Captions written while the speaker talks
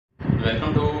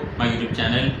welcome to my YouTube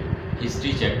channel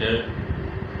History Chapter.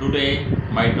 Today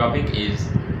my topic is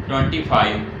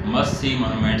 25 must-see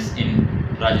monuments in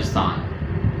Rajasthan.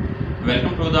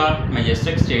 Welcome to the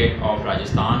majestic state of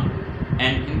Rajasthan,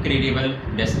 an incredible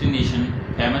destination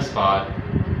famous for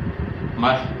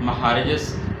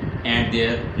Maharajas and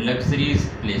their luxurious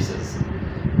places.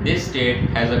 This state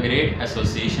has a great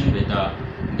association with the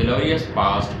glorious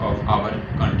past of our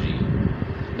country.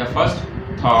 The first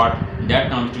thought that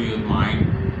comes to your mind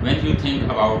when you think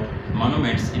about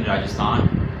monuments in Rajasthan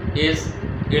is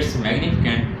its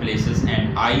magnificent places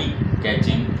and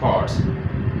eye-catching forts.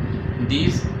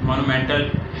 These monumental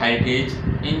heritage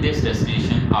in this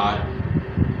destination are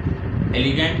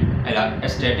elegant,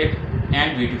 aesthetic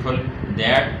and beautiful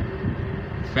that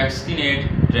fascinate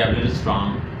travelers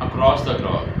from across the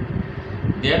globe.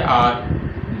 They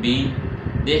have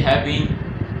been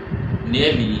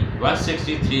nearly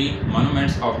 163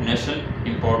 monuments of national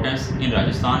importance in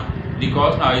Rajasthan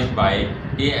recognized by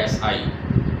ASI.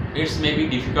 It may be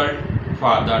difficult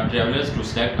for the travelers to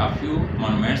select a few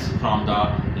monuments from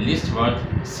the list worth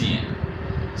seeing.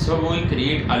 So we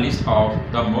create a list of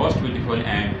the most beautiful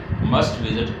and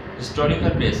must-visit historical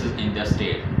places in the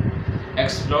state.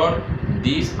 Explore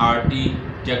these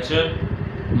architectural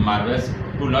marvels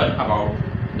to learn about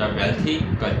the wealthy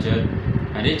culture,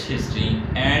 rich history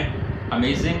and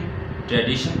amazing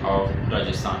tradition of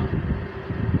Rajasthan.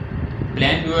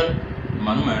 Plan your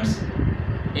monuments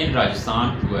in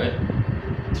Rajasthan tour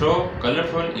through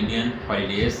colorful Indian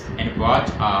holidays and watch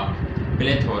a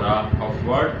plethora of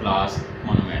world-class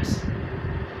monuments.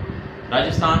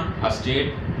 Rajasthan, a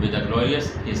state with a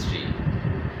glorious history.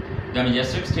 The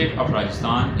majestic state of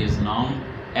Rajasthan is known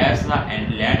as the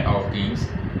land of kings,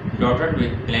 dotted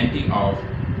with plenty of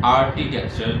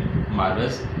architectural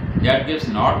marvels that gives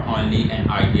not only an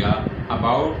idea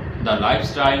about the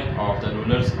lifestyle of the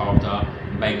rulers of the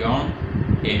bygone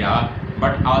era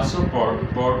but also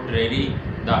portray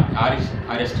the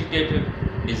aristocratic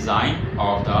design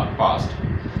of the past.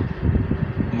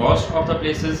 Most of the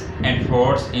places and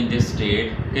forts in this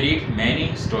state create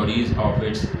many stories of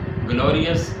its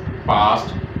glorious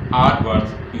past are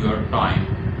worth your time.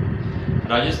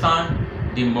 Rajasthan,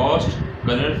 the most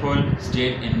colorful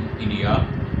state in India,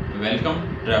 welcome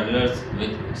travelers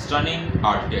with stunning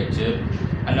architecture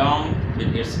along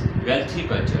with its wealthy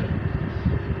culture.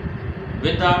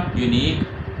 With the unique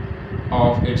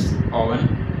of its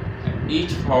own,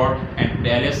 each fort and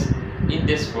palace in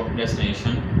this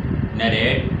destination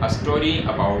narrate a story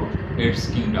about its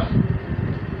kingdom,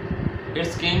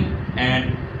 its king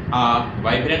and a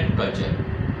vibrant culture.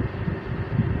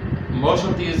 Most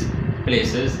of these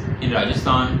places in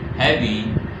Rajasthan have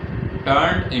been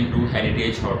turned into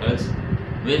heritage hotels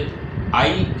with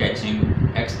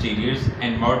eye-catching exteriors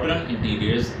and modern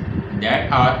interiors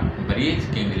that are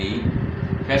breathtakingly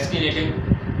fascinating.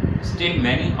 Still,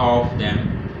 many of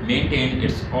them maintain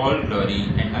its old glory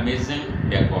and amazing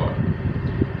decor.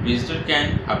 Visitors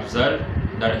can observe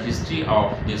the history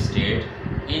of this state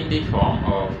in the form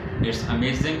of its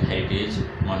amazing heritage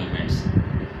monuments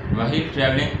while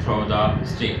traveling through the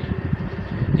state.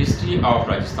 History of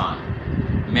Rajasthan.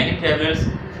 Many travelers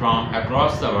from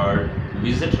across the world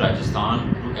visit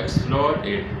Rajasthan to explore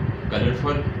its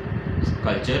colorful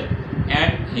culture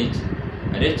and its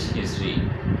rich history.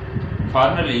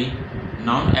 Formerly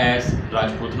known as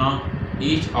Rajputana,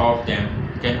 each of them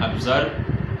can observe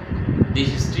the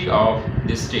history of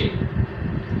this state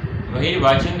while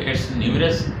watching its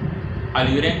numerous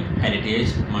alluring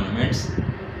heritage monuments.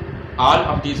 All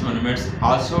of these monuments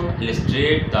also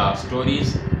illustrate the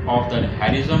stories of the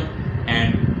heroism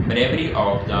and bravery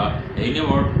of the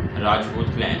renowned Rajput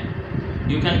clan.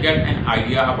 You can get an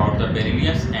idea about the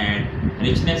brilliance and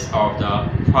richness of the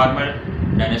former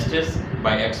dynasties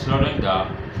by exploring the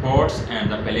forts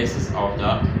and the palaces of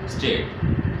the state.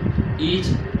 Each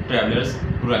traveler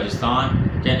to Rajasthan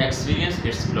can experience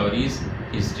its glorious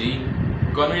history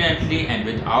conveniently and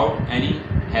without any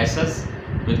hassles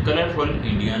with colorful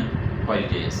Indian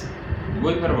holidays.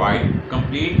 We provide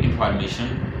complete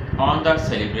information on the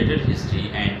celebrated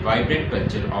history and vibrant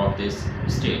culture of this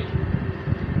state.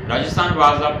 Rajasthan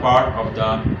was a part of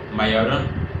the Mauryan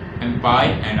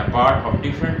Empire and a part of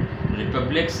different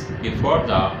republics before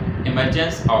the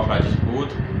emergence of Rajput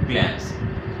clans.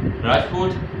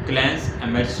 Rajput clans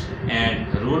emerged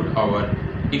and ruled over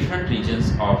different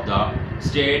regions of the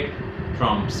state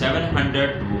from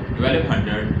 700 to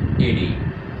 1200 AD.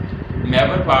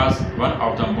 Mewar was one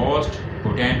of the most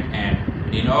potent and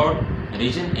renowned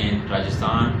region in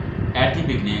Rajasthan. At the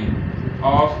beginning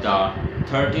of the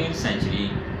 13th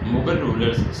century, Mughal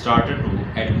rulers started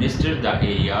to administer the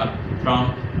area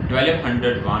from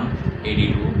 1201 AD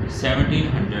to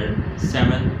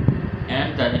 1707,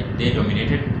 and they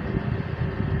dominated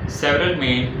several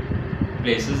main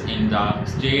places in the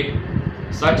state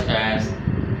such as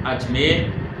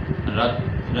Ajmer,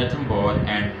 Ranthambore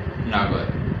and Nagar.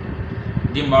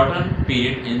 The modern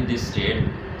period in this state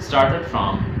started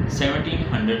from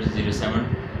 1707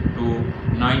 to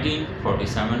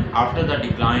 1947 after the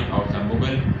decline of the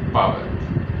Mughal power.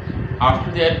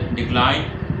 After their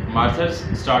decline, Marathas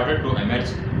started to emerge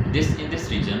in this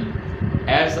region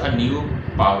as a new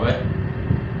power,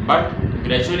 but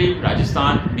gradually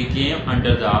Rajasthan became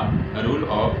under the rule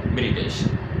of British.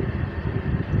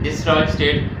 This royal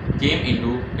state came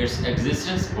into its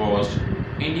existence post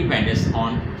independence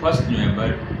on 1st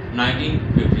November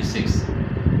 1956.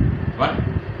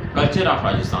 Culture of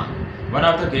Rajasthan. One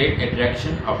of the great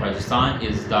attractions of Rajasthan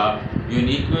is the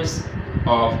uniqueness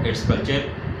of its culture.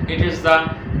 It is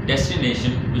the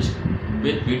destination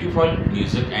with beautiful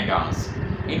music and dance.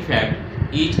 In fact,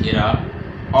 each era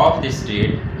of this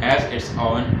state has its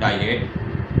own dialect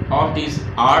of this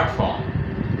art form.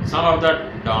 Some of the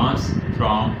dance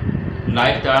from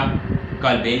like the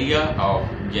Kalbelia of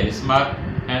Jalismar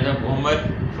and the Ghumar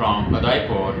from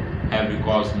Udaipur have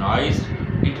recognized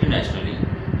internationally.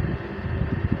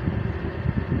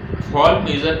 Folk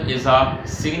music is a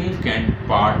significant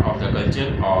part of the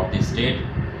culture of the state.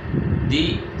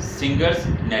 The singers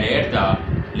narrate the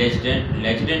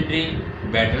legendary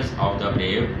battles of the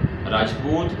brave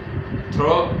Rajput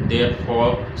through their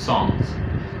folk songs.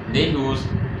 They use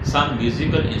some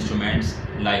musical instruments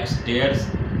like stairs,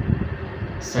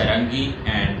 sarangi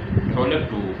and dholak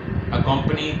to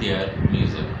accompany their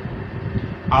music.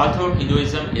 Although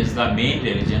Hinduism is the main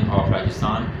religion of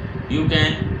Rajasthan, you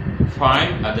can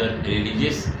find other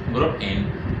religious groups in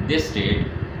this state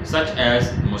such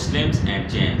as Muslims and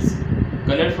Jains.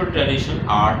 Colorful traditional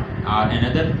art are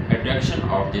another attraction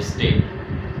of this state.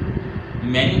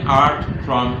 Many art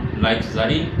from like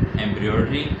zari,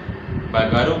 embroidery,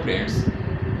 bagaru prints,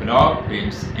 block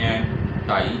prints and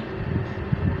dye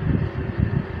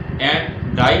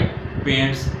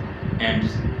paints and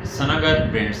Sanagar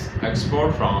prints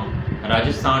export from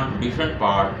Rajasthan to different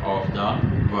parts of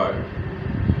the world.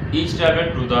 Each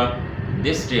traveler to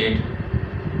this state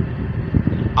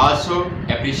also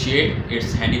appreciate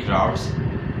its handicrafts,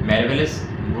 marvelous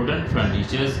wooden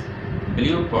furnitures,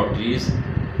 blue potteries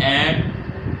and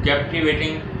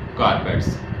captivating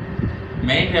carpets.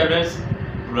 Many travelers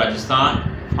to Rajasthan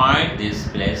find this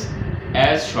place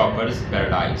as shoppers'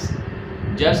 paradise,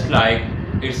 just like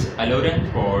its alluring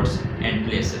forts and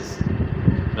places.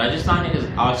 Rajasthan is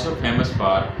also famous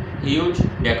for huge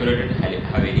decorated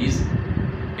havelis,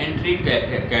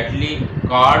 intricately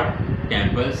carved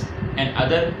temples and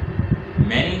other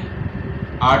many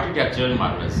architectural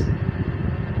marvels.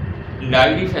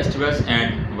 Lively festivals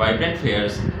and vibrant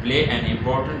fairs play an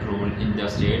important role in the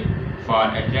state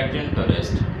for attracting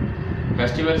tourists.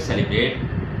 Festivals celebrate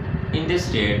in this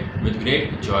state with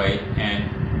great joy and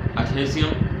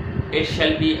enthusiasm. It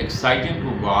shall be exciting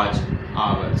to watch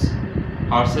owls,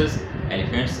 horses,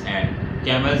 elephants and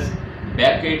camels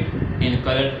backed in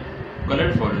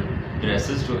colorful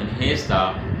dresses to enhance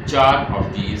the charm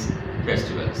of these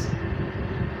festivals.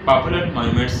 Popular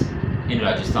monuments in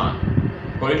Rajasthan.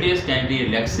 Holidays can be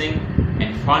relaxing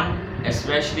and fun,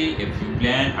 especially if you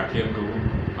plan a trip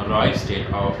to a royal state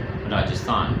of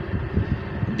Rajasthan.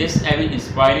 This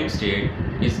awe-inspiring state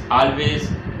is always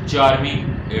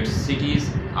charming. Its cities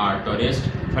are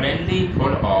tourist-friendly,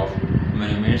 full of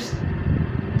monuments.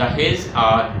 The hills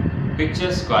are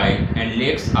picturesque and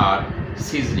lakes are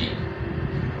scenic.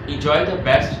 Enjoy the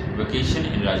best vacation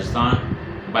in Rajasthan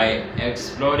by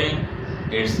exploring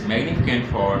its magnificent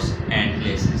forts and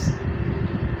places.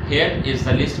 Here is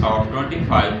the list of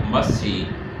 25 must-see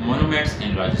monuments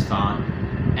in Rajasthan.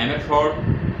 Amer Fort,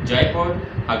 Jaipur,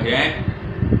 a grand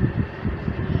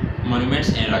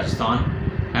monument in Rajasthan.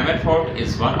 Amer Fort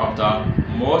is one of the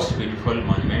most beautiful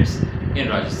monuments in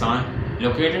Rajasthan,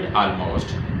 located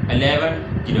almost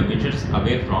 11 kilometers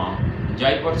away from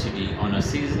Jaipur city on a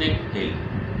scenic hill.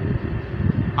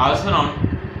 Also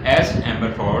known as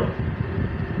Amber Fort,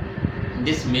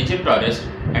 this major tourist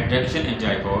attraction in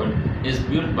Jaipur is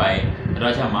built by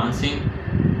Raja Man Singh.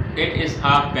 It is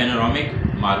a panoramic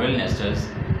marble nestles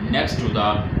next to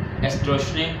the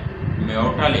astonishing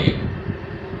Meota Lake.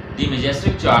 The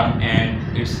majestic charm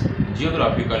and its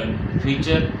geographical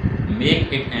feature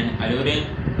make it an alluring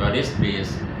tourist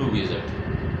place to visit.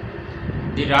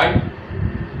 The right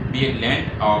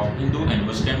blend of Hindu and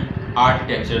Muslim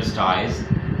architectural styles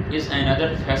is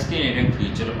another fascinating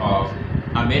feature of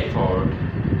Amer Fort.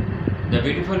 The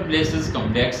beautiful places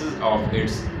complexes of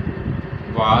its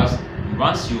was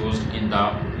once used in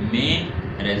the main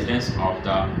residence of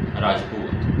the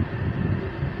Rajput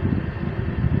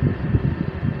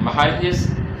Maharajas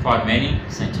for many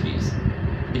centuries.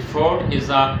 The fort is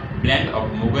a blend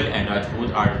of Mughal and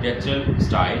Rajput architectural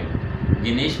style.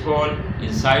 Ganesh Pole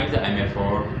inside the MF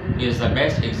fort is the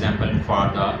best example for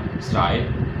the style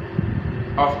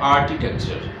of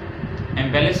architecture.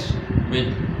 Embellished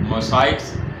with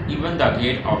mosaics, even the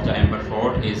gate of the Amber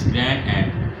Fort is grand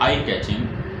and eye-catching.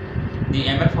 The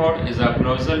Amber Fort is a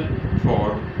colossal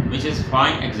fort which is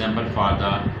fine example for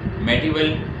the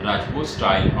medieval Rajput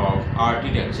style of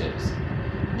architectures.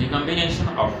 The combination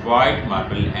of white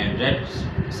marble and red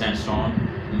sandstone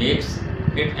makes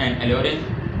it an alluring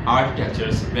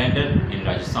architectural splendor in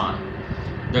Rajasthan.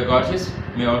 The gorgeous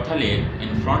Meotha Lake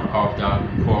in front of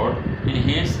the fort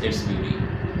enhances its beauty.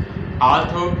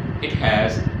 Although it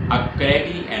has a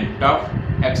craggy and tough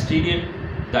exterior,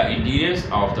 the interiors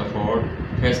of the fort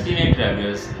fascinate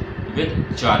travelers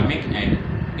with charming and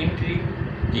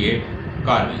intricate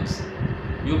carvings.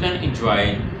 You can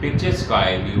enjoy picturesque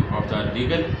sky view of the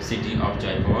regal city of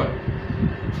Jaipur.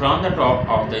 From the top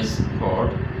of this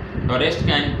fort, tourists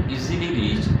can easily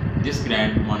reach these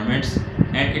grand monuments,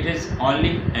 and it is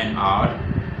only an hour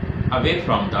away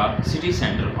from the city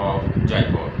center of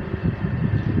Jaipur.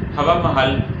 Hawa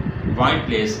Mahal Wine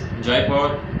Place,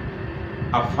 Jaipur,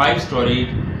 a five-storied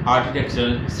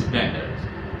architectural splendor.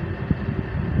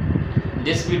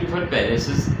 These beautiful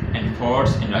palaces and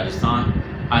forts in Rajasthan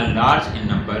are large in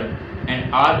number,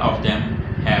 and all of them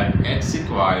have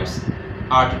exquisite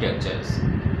architectures.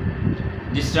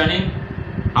 The stunning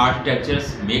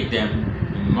architectures make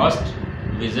them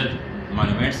must-visit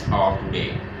monuments of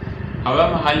today.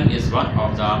 Hawa Mahal is one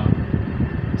of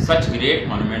the such great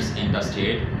monuments in the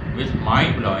state, with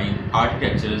mind-blowing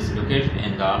architectures located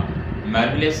in the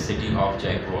marvelous city of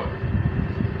Jaipur.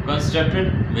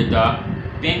 Constructed with the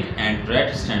pink and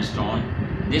red sandstone,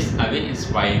 this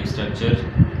awe-inspiring structure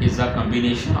is a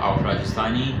combination of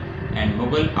Rajasthani and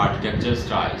Mughal architecture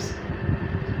styles.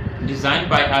 Designed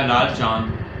by Lal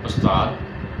Chand Ustad,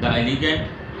 the elegant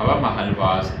Hawa Mahal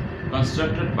was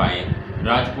constructed by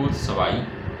Rajput Savai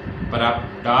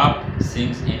Pratap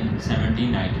Singh in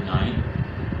 1799.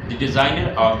 The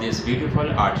designer of this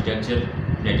beautiful architecture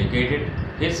dedicated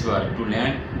his work to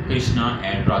Lord Krishna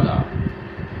and Radha.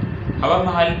 Hawa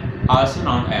Mahal, also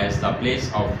known as the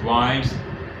Place of Wines,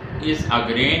 is a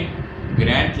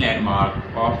grand landmark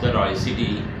of the royal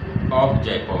city of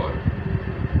Jaipur.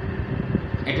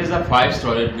 It is a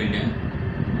five-storied building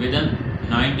with a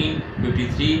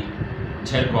 1953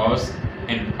 jharkhas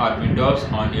and windows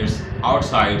on its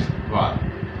outside wall.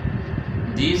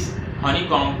 These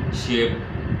honeycomb-shaped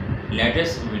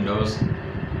lattice windows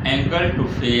angle to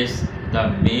face the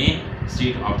main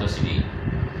street of the city.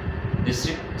 The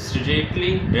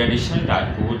strictly traditional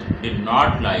Rajput did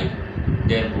not like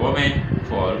their women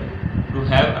folk to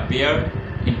have appeared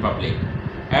in public.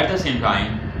 At the same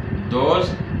time,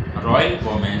 those royal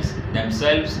women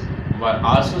themselves were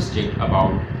also strict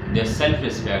about their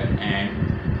self-respect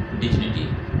and dignity.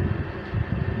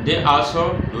 They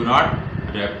also do not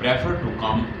prefer to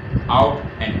come out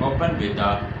and open with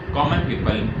the common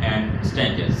people and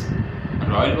strangers.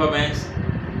 Royal women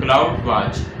cloud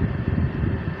watch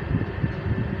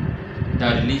the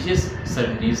religious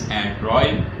ceremonies and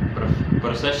royal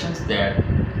processions that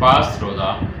pass through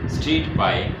the street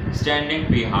by standing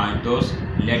behind those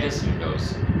lattice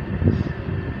windows.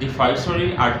 The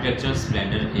five-story architectural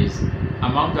splendor is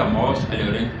among the most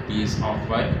alluring piece of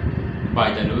work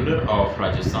by the ruler of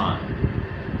Rajasthan.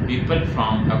 People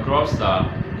from across the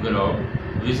globe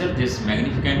visit these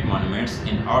magnificent monuments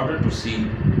in order to see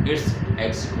its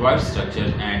exquisite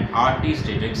structure and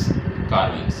artistic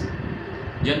carvings.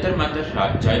 Jantar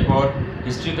Mantar, Jaipur,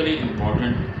 historically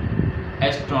important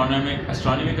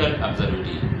astronomical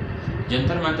observatory.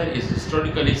 Jantar Mantar is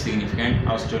historically significant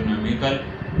astronomical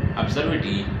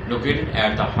observatory located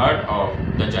at the heart of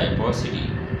the Jaipur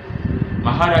city.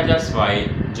 Maharaja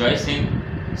Swai Jai Singh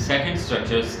II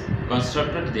structures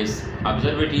constructed this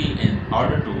observatory in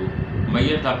order to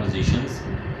measure the positions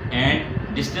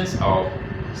and distance of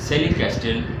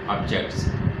celestial objects.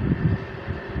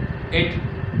 It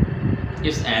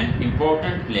is an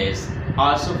important place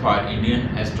also for Indian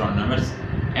astronomers,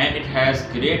 and it has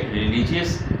great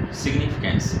religious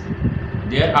significance.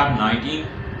 There are 19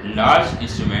 large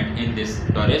instruments in this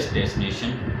tourist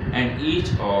destination, and each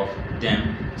of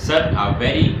them serve a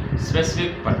very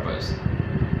specific purpose.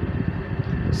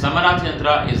 Samarath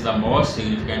Yantra is the most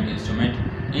significant instrument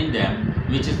in them,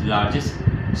 which is largest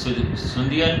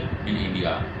Sundial in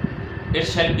India. It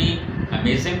shall be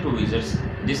amazing to visit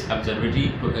this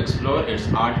observatory to explore its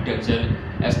architectural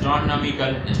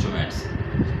astronomical instruments.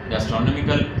 The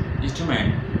astronomical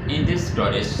instruments in this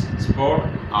tourist spot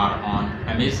are on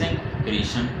amazing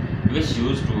precision which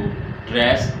used to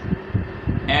trace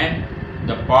and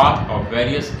the path of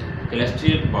various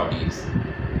celestial bodies.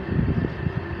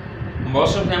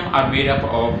 Most of them are made up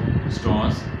of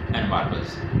stones and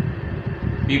marbles.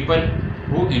 People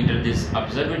who enter this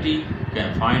observatory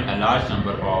can find a large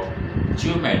number of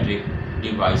geometric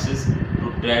devices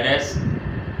to trace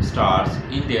stars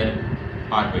in their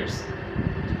orbits,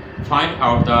 find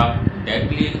out the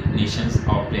declinations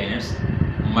of planets,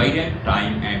 measure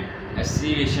time and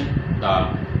acceleration,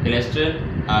 the celestial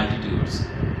altitudes.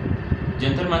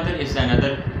 Jantar Mantar is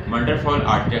another wonderful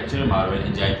architectural marvel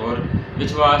in Jaipur,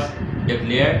 which was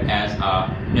declared as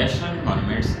a national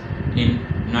monument in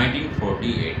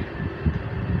 1948.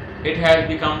 It has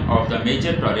become one of the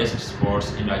major tourist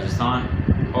spots in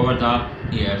Rajasthan over the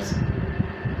years.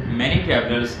 Many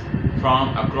travelers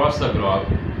from across the globe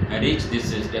reach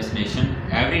this destination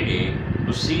every day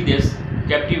to see this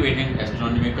captivating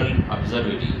astronomical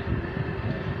observatory.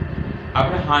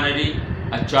 Abrahanari,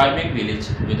 a charming village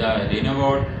with a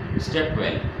renowned step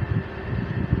well.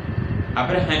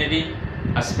 Abrahanari,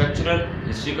 a spectral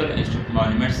historical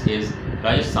monument, is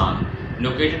Rajasthan,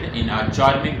 located in a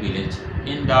charming village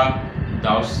in the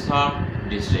Dausa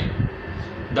district.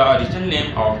 The original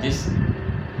name of this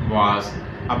was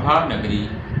Abha Nagari,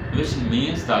 which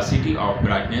means the city of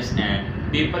brightness,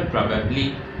 and people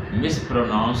probably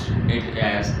mispronounced it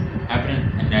as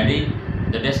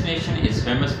Abrahanari. The destination is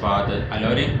famous for the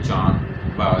alluring Chand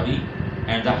Bauri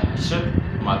and the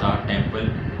Hashrat Mata temple.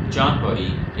 Chand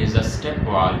Bauri is a step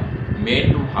wall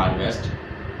made to harvest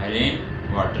rain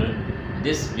water.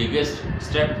 This biggest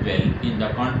step well in the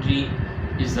country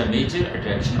is the major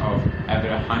attraction of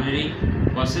Abrahanari,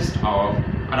 consists of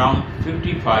around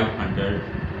 5,500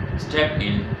 steps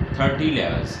in 30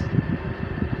 levels.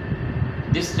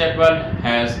 This step well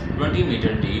has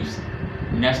 20-meter deep,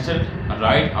 nestled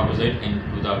right opposite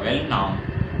into the well-known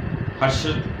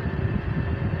Harshad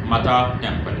Mata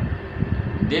temple.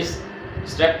 This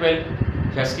step well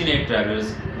fascinates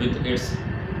travelers with its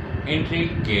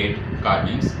intricate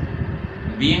carvings.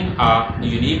 Being a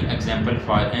unique example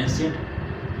for ancient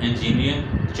engineering,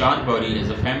 Chand Bauri is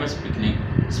a famous picnic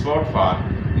spot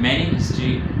for many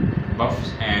history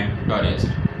buffs and tourists.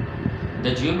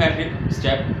 The geometric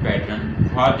step pattern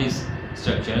for these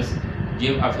structures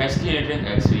give a fascinating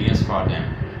experience for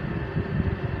them.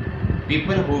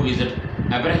 People who visit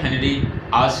Abrahanari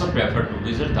also prefer to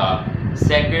visit the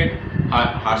sacred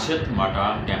Harshad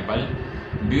Mata temple,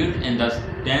 built in the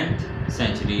 10th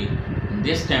century.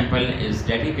 This temple is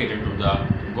dedicated to the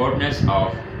goddess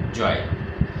of joy.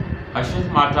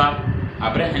 Harshad Mata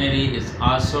Abrahanari is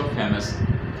also famous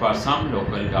for some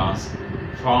local dance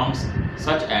forms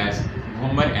such as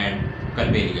Ghumar and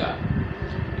Kalbelia.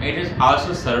 It is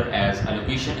also served as a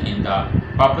location in the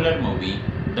popular movie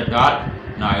The Dark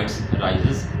Knight's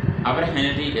Rises.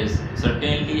 Abrahanari is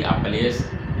certainly a place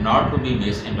not to be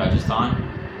missed in Rajasthan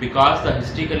because the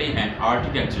historically and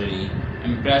architecturally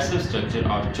impressive structure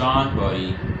of Chand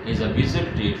Bauri is a visual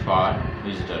treat for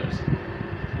visitors.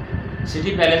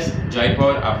 City Palace,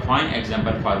 Jaipur, a fine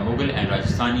example for Mughal and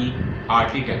Rajasthani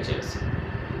architectures.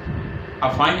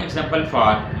 A fine example for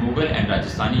Mughal and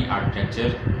Rajasthani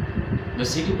architecture, the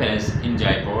City Palace in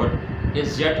Jaipur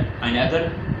is yet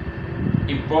another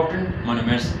important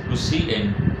monument to see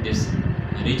in this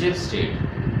regional state.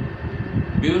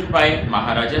 Built by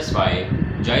Maharaja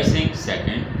Swai Jai Singh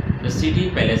II, the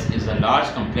City Palace is a large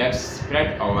complex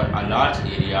spread over a large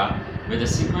area with a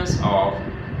sequence of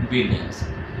buildings,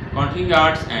 country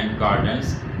yards and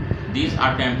gardens. These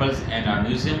are temples and a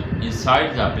museum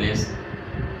inside the palace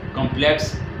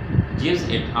complex gives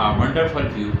it a wonderful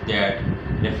view that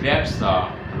reflects the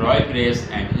royal grace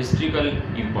and historical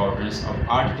importance of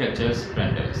architectural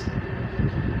splendors.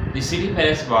 The City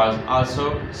Palace was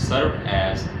also served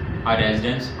as a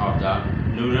residence of the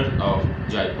ruler of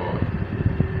Jaipur.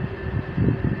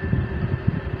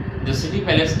 The City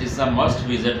Palace is the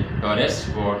must-visit tourist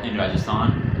spot in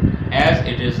Rajasthan as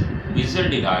it is visual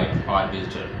delight for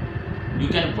visitors. You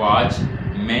can watch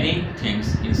many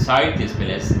things inside this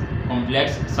palace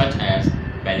complex such as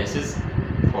palaces,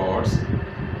 forts,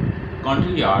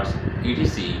 country yards,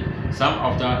 etc. Some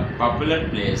of the popular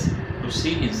places to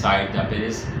see inside the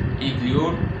palace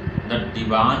include the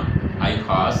Diwan-i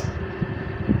Khas,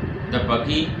 the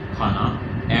Bagi Khana,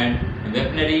 and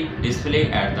weaponry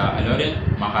display at the alluring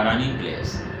Maharani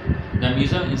Place. The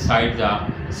museum inside the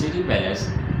City Palace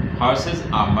houses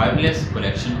a marvelous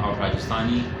collection of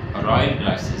Rajasthani royal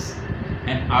dresses,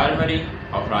 an armory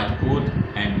of Rajput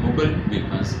and Mughal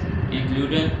weapons,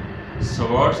 including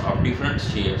swords of different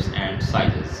shapes and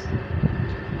sizes.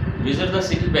 Visit the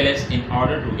city palace in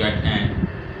order to get an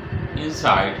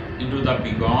insight into the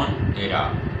bygone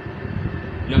era.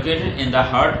 Located in the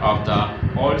heart of the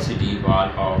old city wall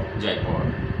of Jaipur,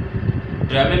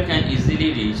 traveler can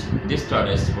easily reach this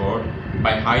tourist spot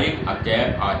by hiring a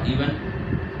cab or even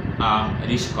a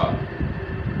rickshaw.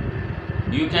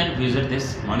 You can visit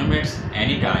these monuments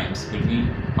any times between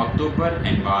October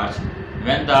and March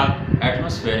when the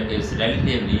atmosphere is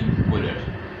relatively cooler.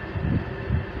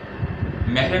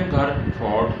 Mehrangarh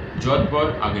Fort,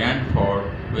 Jodhpur, a grand fort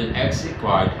with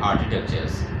exquisite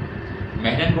architectures.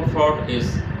 Mehrangarh Fort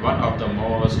is one of the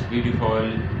most beautiful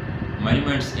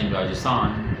monuments in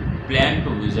Rajasthan. Plan to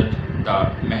visit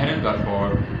the Mehrangarh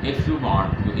Fort if you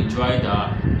want to enjoy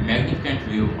the magnificent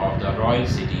view of the royal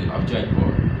city of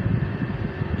Jaipur.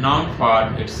 Known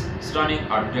for its stunning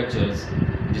architectures,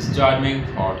 this charming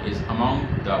fort is among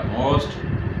the most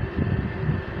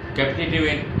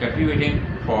captivating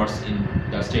forts in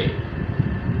the state.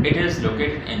 It is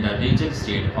located in the regional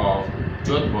state of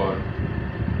Jodhpur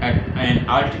at an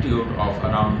altitude of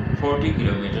around 40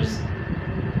 kilometers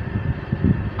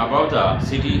above the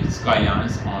city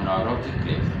skylines on a rocky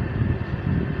cliff.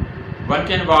 One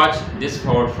can watch this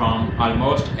fort from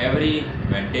almost every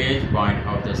vantage point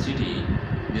of the city.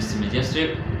 This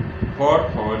majestic fort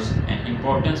holds an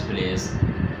important place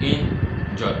in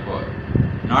Jodhpur,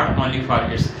 not only for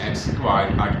its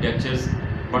exquisite architectures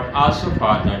but also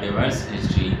for the diverse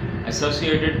history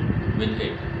associated with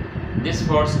it. This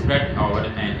fort spread over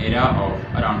an area of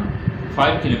around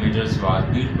 5 kilometers was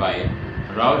built by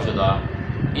Rajada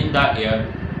in the year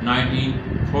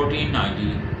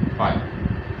 1495.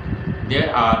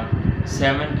 There are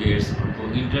 7 gates to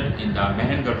enter in the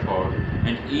Mehrangarh Fort,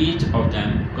 and each of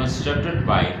them constructed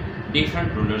by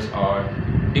different rulers or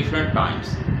different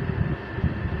times.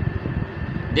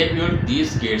 They built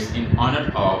these gates in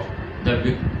honor of the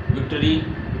victory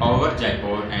over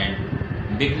Jaipur and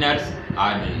Bikaner's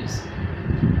armies.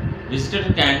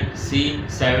 Visitors can see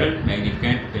several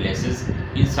magnificent palaces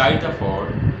inside the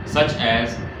fort, such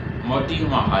as Moti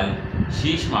Mahal,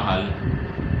 Sheesh Mahal,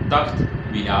 Takht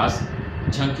Vilas,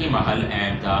 Jhanki Mahal,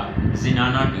 and the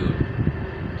Zinana Dure.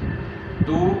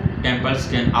 2 temples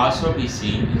can also be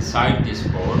seen inside this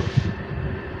fort.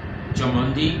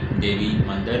 Chamundi Devi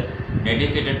Mandir,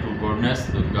 dedicated to goddess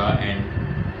Durga, and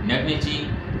Nagnichi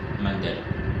Mandir,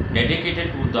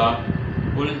 dedicated to the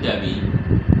Kuldevi.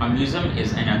 A museum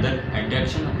is another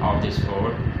attraction of this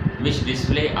fort, which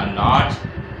display a large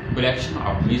collection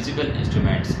of musical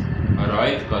instruments,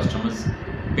 royal costumes,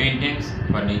 paintings,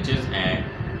 furniture, and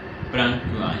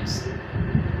palanquins.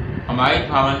 Amay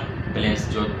Bhavan Palace,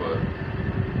 Jodhpur,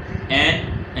 an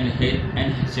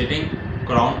enchanting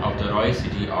crown of the royal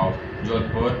city of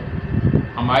Jodhpur.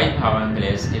 Amay Bhavan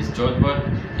Palace is Jodhpur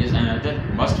is another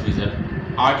must-visit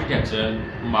architectural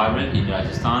marvel in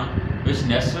Rajasthan, which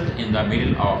nestled in the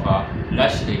middle of a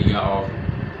lush area of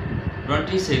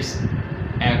 26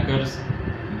 acres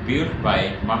built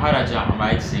by Maharaja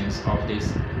Amay Singh of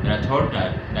this Rathod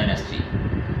dynasty.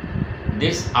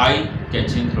 This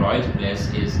eye-catching royal place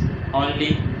is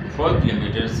only 4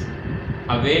 kilometers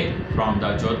away from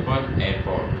the Jodhpur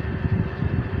airport.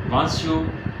 Once you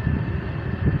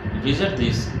visit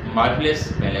this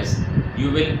marvelous palace,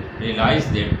 you will realize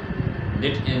that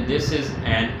this is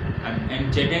an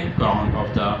enchanting crown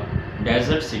of the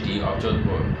desert city of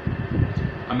Jodhpur.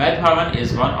 Amay Bhavan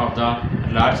is one of the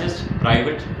largest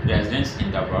private residences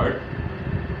in the world.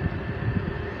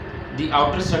 The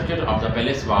outer structure of the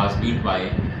palace was built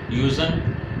by using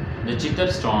the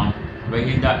chitar stone, while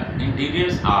the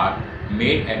interiors are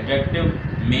made attractive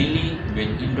mainly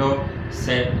with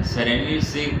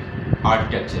Indo-Serenity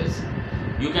architectures.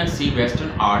 You can see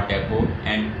Western Art Deco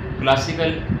and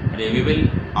classical revival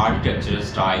architecture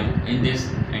style in these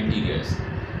interiors.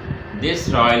 This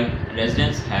royal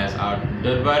residence has a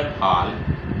Durbar hall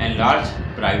and large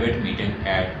private meeting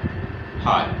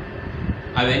hall,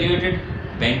 a valued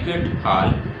banquet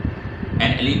hall,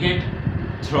 an elegant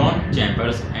throne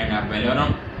chambers, and a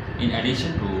ballroom, in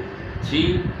addition to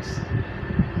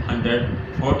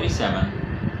 347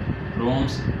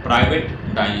 rooms, private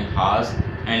dining halls,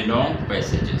 and long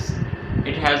passages.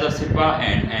 It has a spa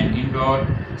and an indoor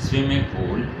swimming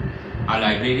pool, a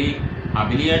library, a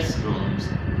billiards rooms,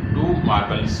 2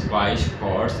 marble squash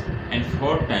courts, and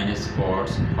 4 tennis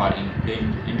courts for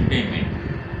entertainment.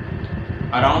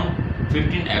 Around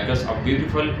 15 acres of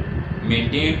beautiful,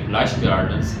 maintained lush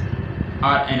gardens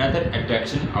are another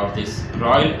attraction of this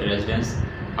royal residence.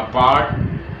 A part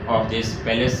of this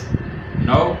palace,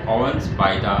 now owned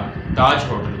by the Taj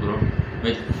Hotel Group,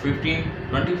 with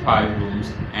 1525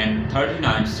 rooms and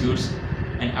 39 suites,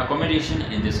 and accommodation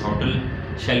in this hotel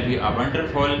shall be a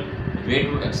wonderful way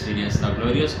to experience the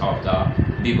glories of the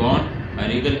bygone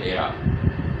regal era.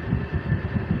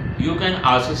 You can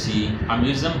also see a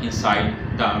museum inside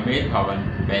the Ahmed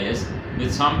Bhavan Palace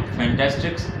with some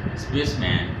fantastic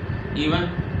spacemen. Even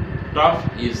tough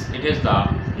is it is the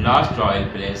last royal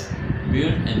palace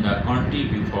built in the country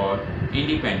before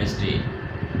Independence Day.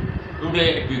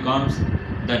 Today it becomes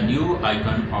the new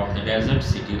icon of the desert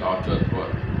city of Jodhpur.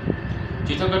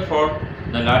 Chittorgarh Fort,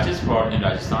 the largest fort in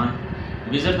Rajasthan.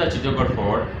 Visit the Chittorgarh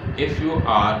Fort if you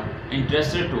are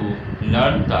interested to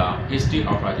learn the history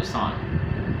of Rajasthan.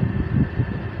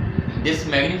 This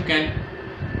magnificent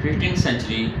 15th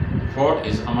century fort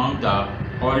is among the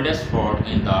oldest fort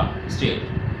in the state.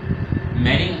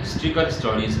 Many historical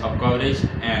stories of courage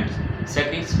and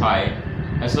sacrifice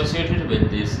associated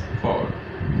with this fort.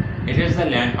 It is the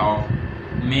land of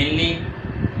mainly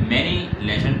many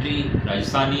legendary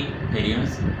Rajasthani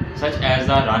heroines such as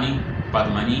the Rani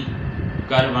Padmani,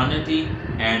 Karwanati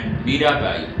and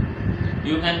Mirabai.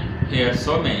 You can hear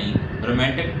so many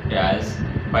romantic tales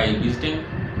by visiting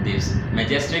these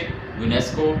majestic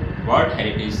UNESCO World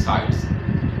Heritage Sites.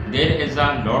 There is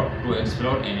a lot to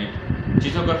explore in it.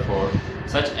 Chittorgarh Fort,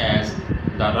 such as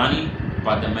the Rani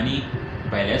Padmani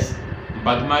Palace,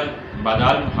 Badal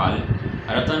Mahal,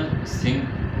 Ratan Singh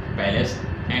Palace,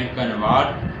 and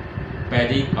Kanwar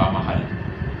Pedi Ka Mahal.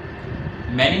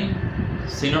 Many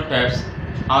cenotaphs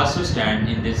also stand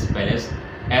in this palace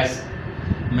as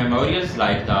memorials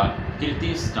like the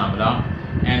Kirti Stambla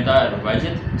and the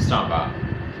Vajit Stamba.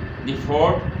 The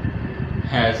fort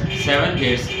has 7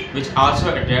 gates which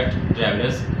also attract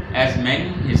travelers as many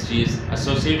histories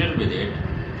associated with it.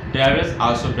 Travelers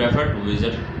also prefer to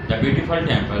visit the beautiful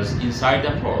temples inside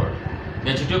the fort.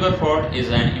 The Chittorgarh Fort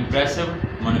is an impressive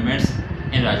monument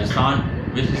in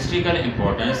Rajasthan with historical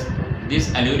importance.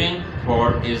 This alluring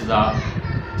fort is the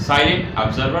silent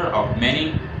observer of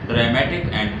many dramatic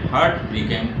and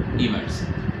heartbreaking events.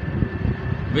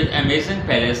 With amazing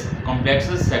palace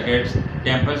complexes, sacred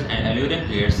temples and alluring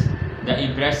gates, the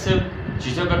impressive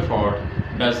Chittorgarh Fort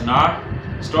does not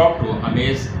stop to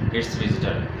amaze its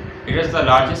visitor. It is the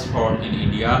largest fort in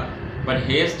India,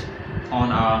 perched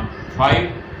on a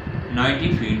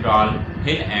 590 feet tall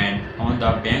hill and on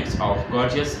the banks of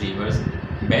gorgeous rivers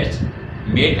beds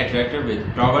made attractive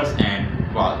with towers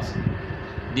and walls.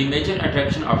 The major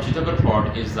attraction of Chittorgarh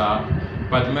Fort is the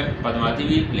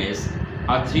Padmativi Place,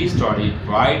 a 3-story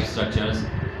wide structure.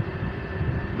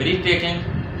 Breathtaking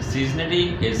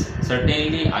scenery is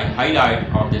certainly a highlight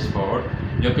of this fort,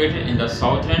 located in the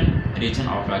southern region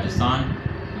of Rajasthan.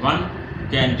 One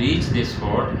can reach this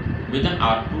fort within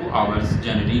a 2 hours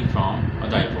journey from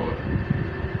Udaipur.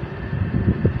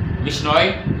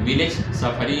 Vishnoi Village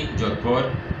Safari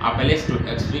Jodhpur, a place to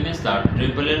experience the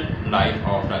turbulent life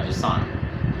of Rajasthan.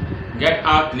 Get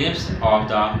a glimpse of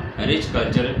the rich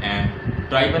culture and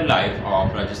tribal life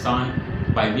of Rajasthan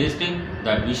by visiting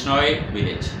the Vishnoi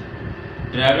Village.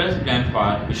 Travelers plan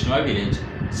for Vishnoi Village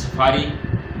Safari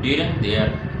during their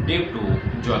trip to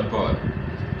Jodhpur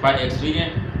for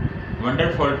experience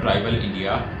wonderful tribal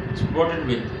India supported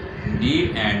with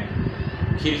deer and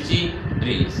khirchi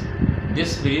trees.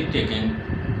 This breathtaking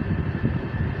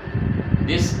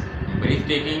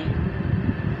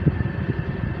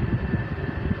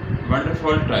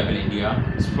wonderful tribal India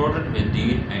supported with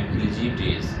deer and khilji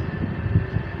trees.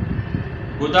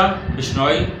 Buddha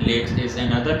Vishnoi Lake is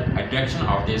another attraction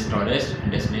of this tourist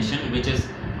destination, which is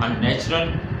a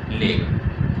natural lake.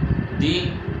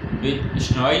 The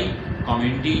Vishnoi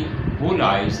community who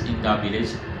lives in the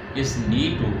village is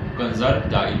need to conserve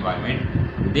the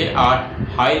environment. They are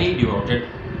highly devoted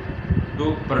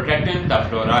to protecting the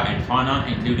flora and fauna,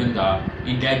 including the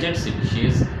endangered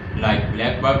species like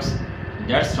blackbugs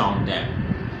that surround them.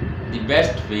 The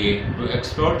best way to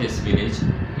explore this village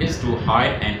is to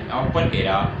hire an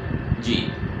open-air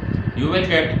jeep. You will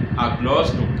get a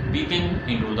close to peeking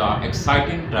into the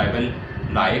exciting tribal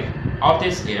life of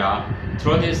this era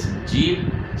through this jeep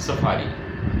safari.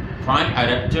 Find a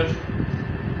registered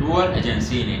tour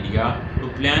agency in India to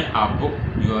plan or book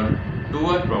your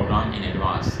tour program in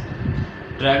advance.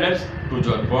 Travelers to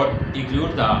Jodhpur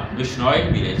include the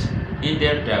Vishnoi village in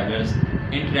their travelers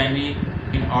itinerary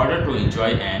in order to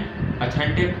enjoy an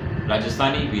authentic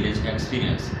Rajasthani village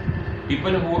experience.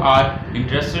 People who are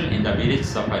interested in the village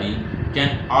safari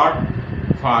can opt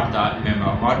for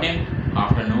the morning,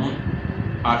 afternoon,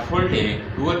 or full day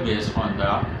tour based on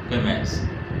the convenience.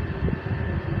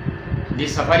 The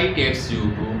safari takes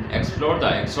you to explore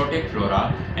the exotic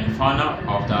flora and fauna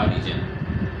of the region.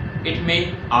 It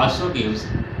may also give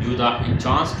you the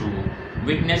chance to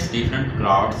witness different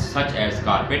crafts such as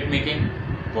carpet making,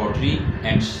 pottery,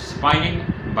 and spinning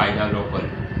by the local.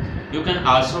 You can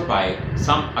also buy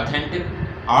some authentic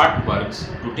artworks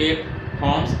to take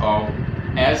homes of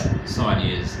as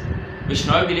souvenirs.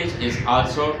 Vishnoi village is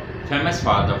also famous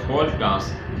for the folk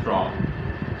dance from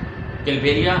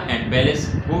Calvaria and Bellis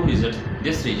who visit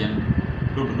this region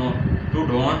to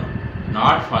don't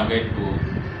not forget to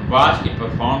watch it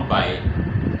performed by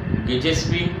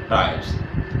Gillespie tribes.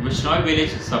 Vishnoi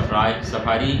village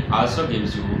safari also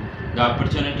gives you the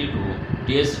opportunity to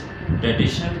taste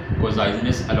traditional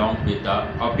cuisines along with the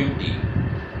opium tea.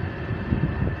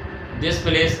 This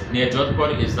place near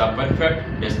Jodhpur is the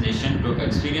perfect destination to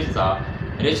experience the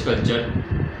rich culture,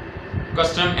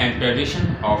 custom and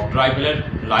tradition of tribal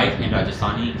life in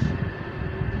Rajasthani.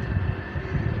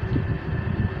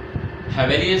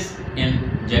 Havelis in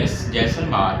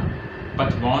Jaisalmer,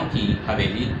 Patwan ki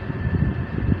Haveli,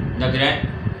 the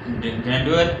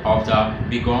grandeur of the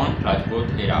bygone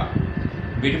Rajput era.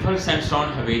 Beautiful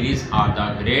sandstone Havelis are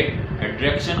the great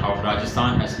attraction of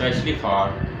Rajasthan, especially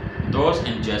for those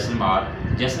in Jaisalmer.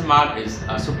 Jaisalmer is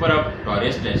a superb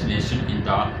tourist destination in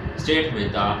the state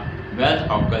with the wealth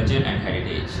of culture and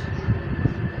heritage.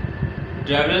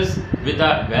 Travelers with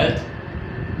the wealth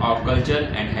of culture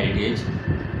and heritage,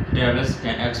 travelers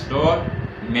can explore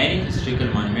many historical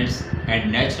monuments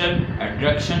and natural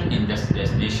attractions in this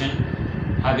destination.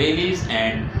 Havelis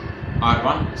and are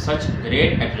one such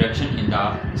great attraction in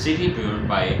the city built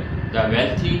by the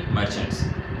wealthy merchants.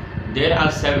 There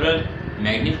are several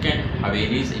magnificent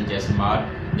Havelis in Jaisalmer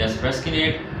that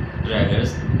fascinate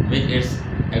travelers with its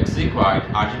exquisite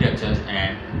architecture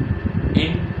and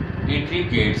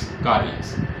intricate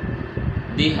carvings.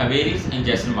 The Havelis in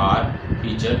Jaisalmer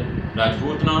feature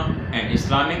Rajputana and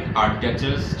Islamic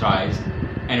architectural styles,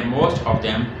 and most of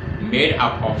them made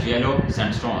up of yellow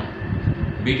sandstone.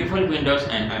 Beautiful windows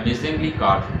and amazingly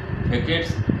carved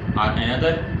facades are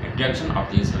another attraction of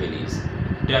these Havelis.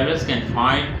 Travelers can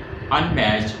find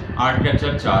unmatched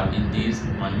architectural charm in these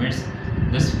monuments.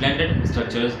 The splendid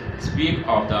structures speak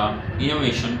of the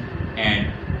innovation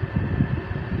and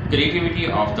creativity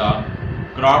of the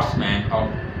craftsmen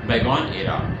of bygone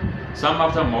era. Some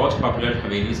of the most popular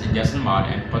Havelis in Jaisalmer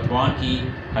and Patwan ki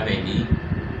Haveli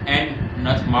and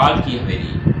Nathmal ki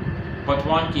Haveli.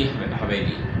 Patwan ki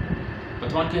Haveli.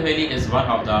 Patwan ki Haveli is one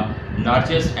of the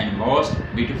largest and most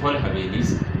beautiful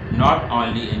Havelis not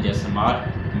only in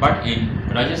Jaisalmer but in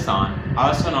Rajasthan,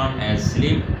 also known as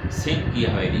Salim Singh ki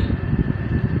Haveli.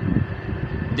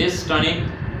 This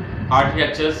stunning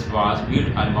architecture was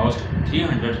built almost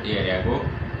 300 years ago.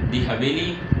 The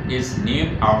Haveli is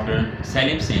named after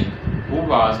Salim Singh, who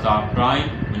was the Prime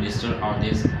Minister of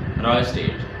this royal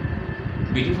state.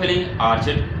 Beautifully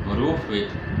arched roof with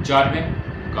charming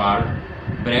carved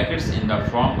brackets in the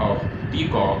form of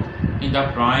peacock in the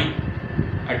prime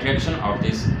attraction of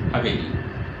this Haveli.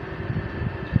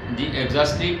 The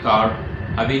exactly carved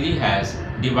Haveli has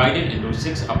divided into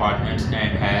 6 apartments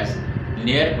and has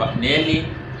nearly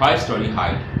 5-story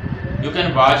height. You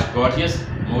can watch gorgeous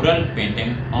mural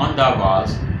painting on the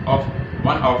walls of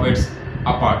one of its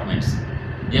apartments.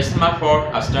 Jaisalmer Fort,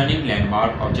 a stunning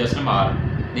landmark of Jaisalmer.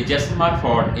 The Jaisalmer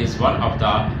Fort is one of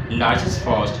the largest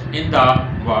forts in the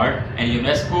world and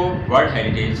UNESCO World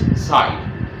Heritage Site.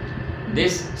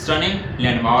 This stunning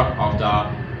landmark of the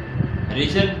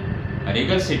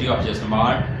regal city of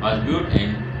Jaisalmer was built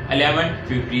in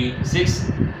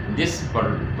 1156. This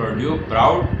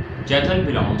proud Jaithal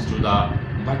belongs to the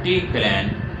Bhatti clan,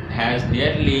 has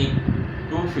nearly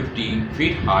 250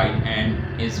 feet height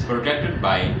and is protected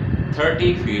by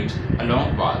 30 feet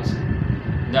long walls.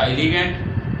 The elegant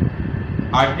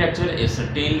architecture is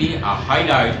certainly a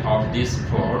highlight of this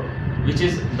fort, which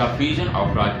is the fusion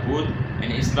of Rajput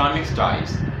and Islamic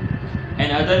styles.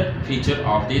 Another feature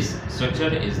of this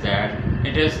structure is that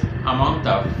it is among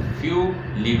the few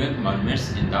living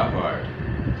monuments in the world.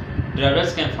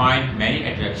 Travelers can find many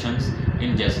attractions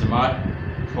in Jaisalmer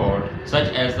Fort,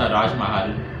 such as the Raj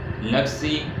Mahal,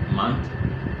 Laxmi Manth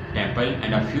Temple,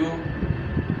 and a few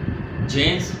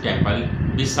Jain's temple.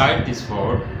 Beside this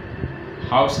fort,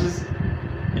 houses,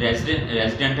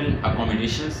 residential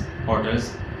accommodations,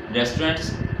 hotels,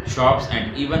 restaurants, shops,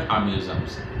 and even a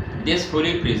museums. This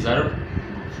fully preserved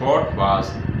fort was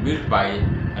built by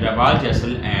Rawal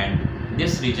Jaisal, and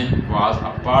this region was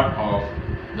a part of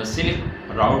the Silk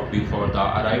route before the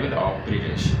arrival of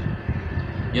British.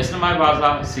 Jaisalmer was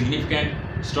a significant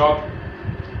stop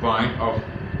point of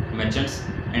merchants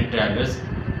and travelers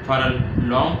for a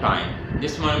long time.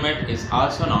 This monument is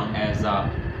also known as the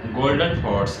Golden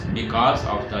Forts because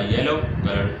of the yellow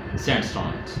colored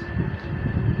sandstones.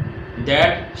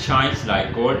 that shines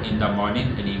like gold in the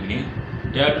morning and evening.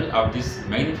 Travelers of this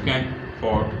magnificent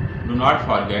fort do not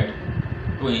forget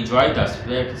to enjoy the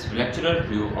spectacular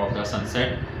view of the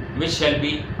sunset, which shall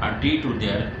be a treat to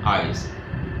their eyes.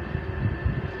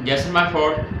 Jaisalmer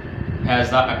Fort has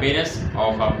the appearance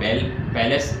of a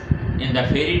palace in the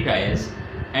fairy tales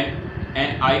and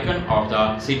an icon of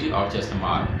the city of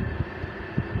Jaisalmer.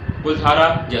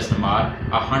 Kuldhara Jaisalmer,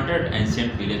 a haunted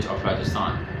ancient village of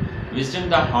Rajasthan. Visiting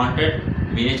the haunted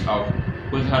village of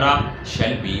Kuldhara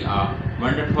shall be a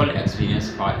wonderful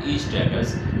experience for each traveler.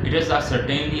 It is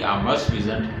certainly a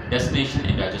must-visit destination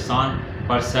in Rajasthan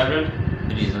for several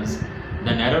reasons.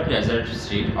 The narrow desert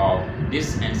street of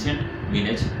this ancient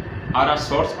village are a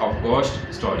source of ghost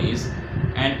stories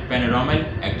and paranormal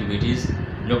activities.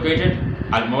 Located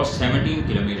almost 17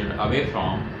 kilometers away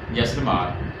from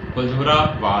Jaisalmer,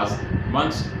 Kuldhara was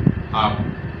once a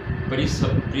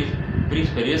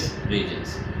prosperous region.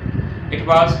 It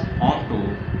was home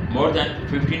to more than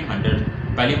 1500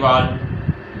 Paliwal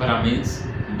Brahmins,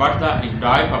 but the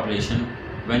entire population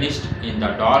vanished in the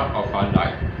dark of a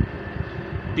night.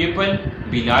 People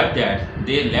believe that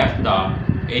they left the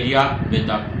area with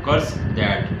a curse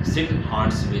that still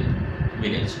haunts the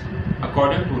village.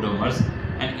 According to rumors,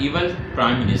 an evil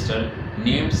prime minister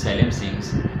named Salim Singh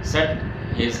set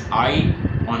his eye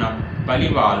on a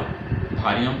Paliwal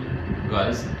Dhariam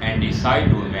girl and decided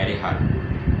to marry her.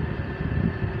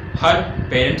 Her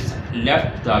parents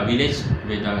left the village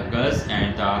with the girls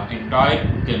and the entire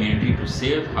community to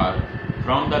save her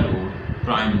from the rude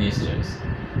prime ministers.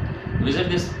 Visit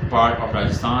this part of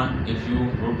Rajasthan if you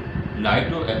would like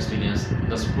to experience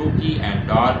the spooky and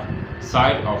dark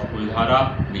side of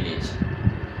Kuldhara village.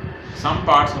 Some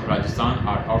parts of Rajasthan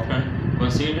are often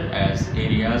considered as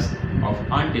areas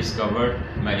of undiscovered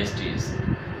mysteries.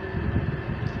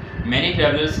 Many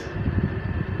travelers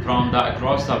from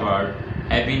across the world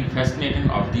have been fascinated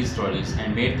of these stories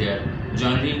and made their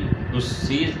journey to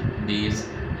see these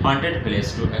haunted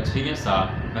places to experience the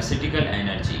mystical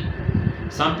energy.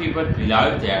 Some people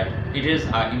believe that it is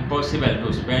impossible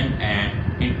to spend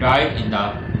an entire in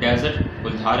the desert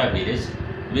Kuldhara village.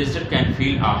 Visitor can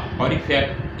feel a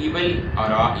horrific evil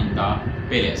aura in the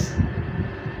palace,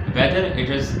 whether it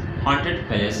is haunted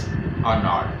palace or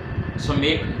not. So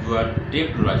make your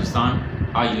trip to Rajasthan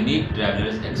a unique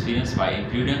traveler's experience by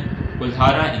including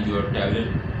Kuldhara in your travel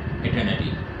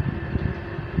itinerary.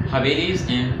 Havelis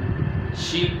in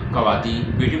Sheikh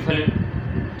Kawati, beautifully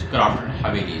crafted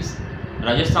Havelis.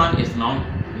 Rajasthan is known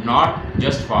not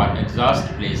just for exhaust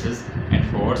places and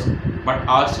forts, but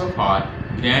also for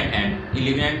grand and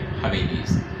elegant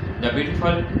Havelis. The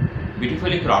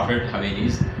beautifully crafted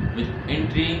Havelis with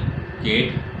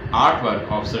intricate artwork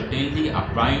of certainly a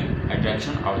prime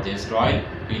attraction of this royal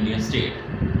Indian state.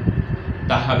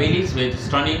 The Havelis with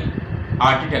stunning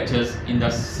architectures in the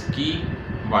Ski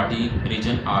Wati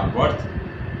region are worth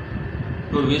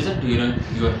to visit during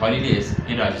your holidays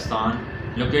in Rajasthan,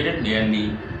 located nearly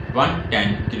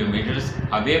 110 kilometers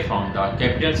away from the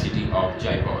capital city of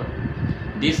Jaipur.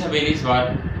 These Havelis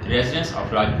were residence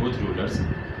of Rajput rulers.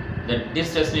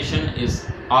 This destination is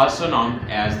also known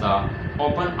as the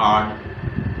open art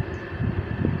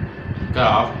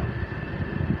craft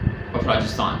of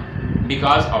Rajasthan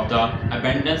because of the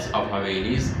abundance of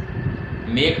Havelis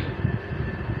make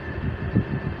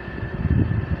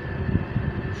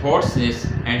forts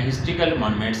and historical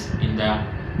monuments in the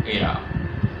era.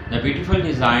 The beautiful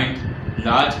designed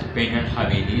large painted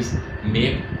Havelis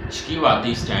make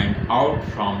Shkiwati stand out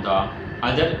from the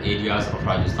other areas of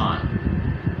Rajasthan.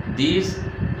 These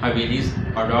Havelis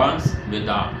adorned with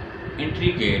the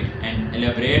intricate and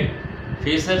elaborate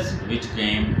faces which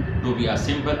came to be a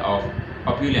symbol of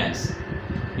opulence.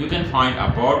 You can find a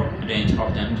broad range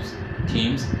of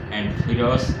themes and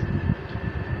figures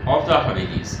of the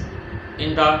Havelis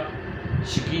in the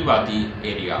Shkiwati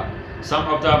area. Some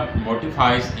of the motifs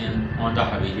on the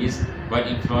Havelis were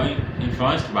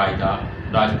influenced by the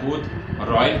Rajput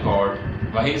royal court,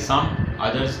 while some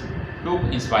others took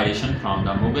inspiration from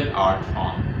the Mughal art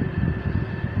form.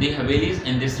 The Havelis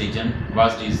in this region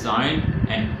was designed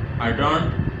and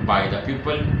adorned by the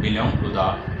people belonging to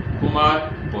the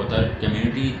Kumar Potar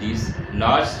community. These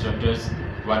large structures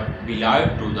were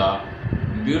believed to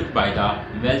be built by the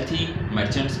wealthy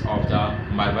merchants of the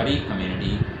Marwari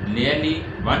community nearly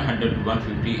 100 to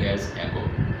 150 years ago.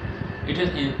 It is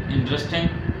interesting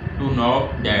to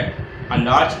know that a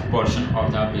large portion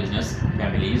of the business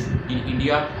families in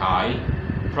India hail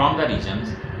from the regions.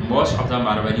 Most of the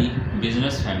Marwari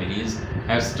business families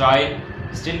have style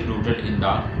still rooted in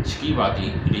the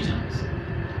Shkiwati regions.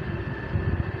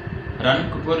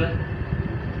 Ranakpur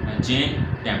Jain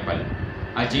Temple.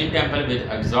 a Jain temple with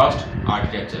exhaust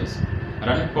architectures.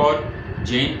 Ranakpur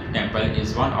Jain temple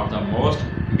is one of the most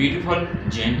beautiful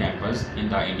Jain temples in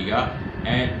the India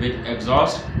and with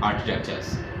exhaust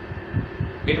architectures.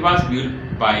 It was built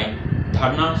by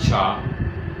Dharna Shah,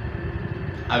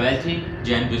 a wealthy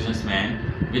Jain businessman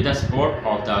with the support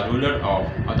of the ruler of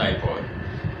Udaipur.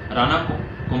 Rana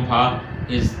Kumbha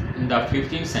is in the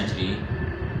 15th century.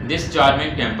 This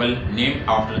charming temple, named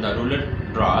after the ruler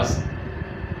Dras,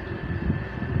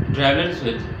 travels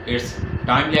with its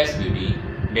timeless beauty,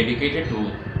 dedicated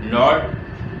to Lord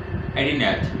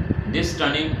Adinath. This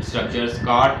stunning structure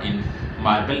carved in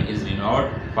marble is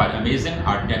renowned for amazing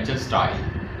architectural style.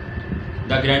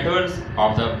 The grandeurs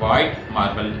of the white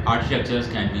marble architectures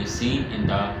can be seen in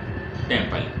the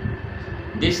temple.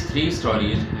 This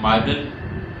three-story marble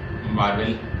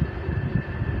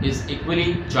is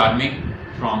equally charming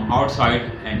from outside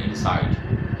and inside.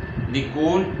 The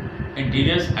cool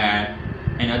interiors are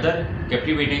another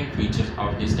captivating feature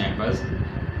of these temples.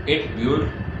 It viewed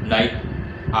like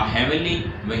a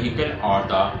heavenly vehicle or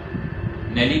the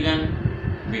Neligan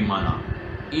Vimana.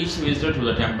 Each visitor to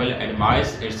the temple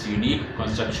admires its unique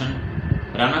construction.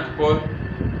 Ranakpur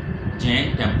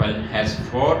Jain temple has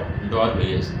 4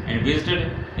 doorways and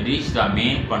visitors reach the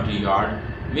main courtyard,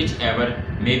 whichever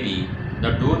may be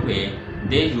the doorway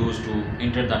they use to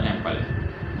enter the temple.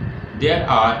 There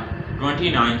are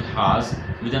 29 halls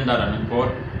within the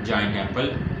Ranakpur Jain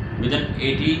temple within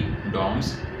 80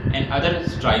 domes. Another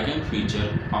striking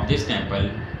feature of this temple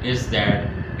is that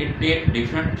it takes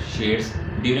different shades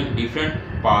during different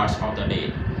parts of the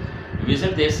day.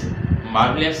 Visit this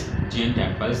marvelous Jain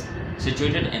temples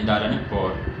situated in the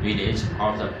Ranakpur village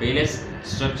of the Palace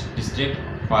district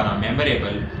for a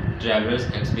memorable traveler's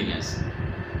experience.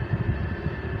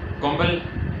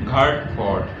 Kumbhalgarh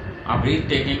Fort, a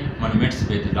breathtaking monument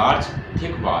with large,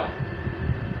 thick wall.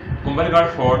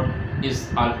 Kumbhalgarh Fort is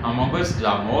amongst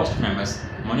the most famous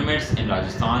monuments in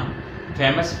Rajasthan,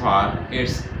 famous for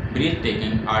its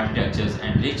breathtaking architectures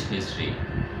and rich history.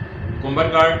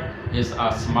 Kumbhalgarh is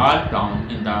a small town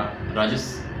in the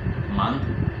Rajasthan,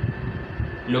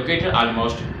 located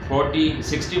almost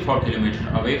 64 kilometers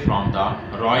away from the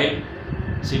royal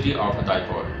city of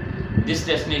Udaipur. This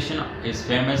destination is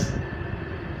famous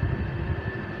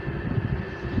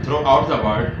throughout the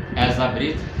world as the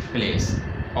birthplace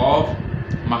of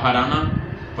Maharana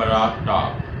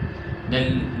Pratap,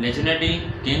 the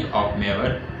legendary king of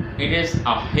Mewar. It is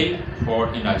a hill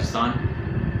fort in Rajasthan,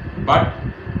 but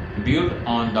built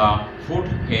on the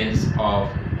foothills of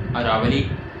Aravalli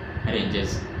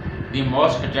ranges. The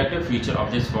most attractive feature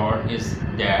of this fort is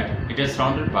that it is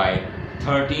surrounded by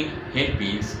 13 hill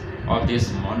peaks of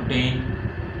this mountain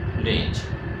range.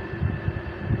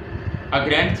 A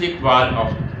grand thick wall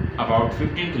of about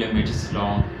 15 kilometers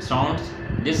long surrounds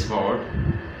this fort.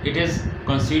 It is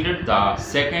considered the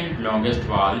second longest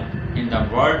wall in the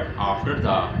world after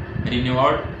the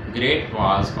renowned Great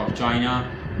Walls of China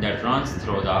that runs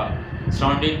through the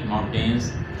surrounding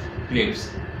mountains cliffs.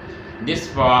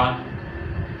 This wall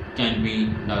can be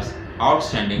the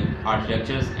outstanding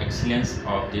architectural excellence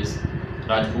of this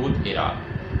Rajput era.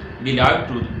 Believed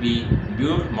to be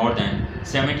built more than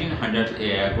 1700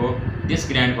 years ago, this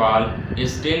grand wall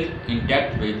is still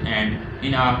intact with and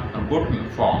in a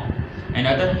good form.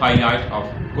 Another highlight of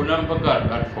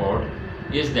Kumbhalgarh Fort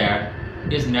is that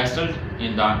it is nestled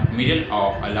in the middle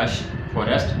of a lush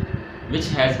forest, which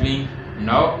has been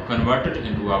now converted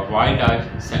into a wildlife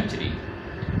sanctuary.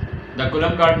 The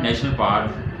Kumbhalgarh National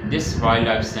Park. This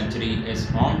wildlife sanctuary is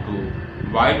home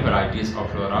to wide varieties of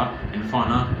flora and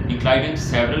fauna, including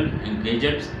several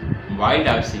endangered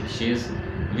wildlife species.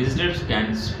 Visitors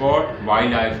can spot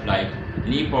wildlife like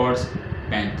leopards,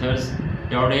 panthers,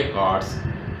 tawde cats,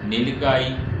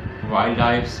 nilgai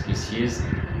wildlife species,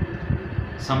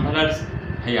 Sambhalar's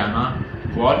hyena,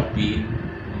 wolf-bear,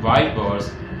 wild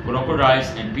boars, crocodiles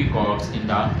and peacocks in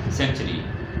the sanctuary.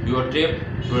 Your trip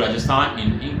to Rajasthan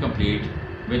is incomplete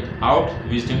without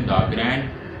visiting the Grand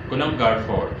Kumbhalgarh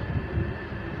Fort.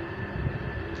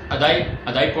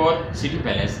 Udaipur City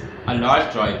Palace, a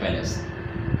large royal palace.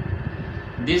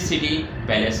 This city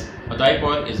palace,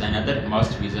 Udaipur, is another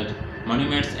must-visit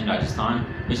monument in Rajasthan,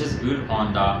 which is built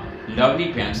on the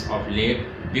lovely banks of Lake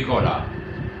Bikola.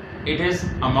 It is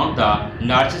among the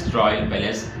largest royal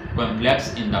palace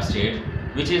complex in the state,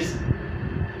 which is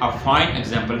a fine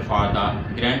example for the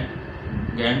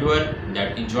grandeur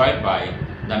that enjoyed by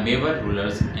the Mewar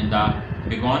rulers in the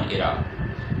bygone era.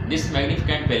 This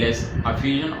magnificent palace, a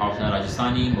fusion of the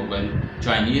Rajasthani, Mughal,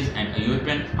 Chinese and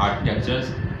European architectural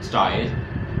styles,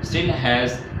 still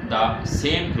has the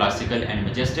same classical and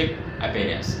majestic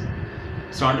appearance.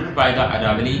 Surrounded by the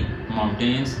Aravalli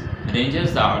mountains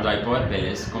ranges, the Udaipur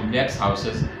Palace complex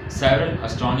houses several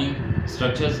astonishing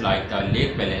structures like the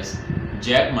Lake Palace,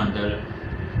 Jack Mandir,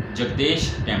 Jagdish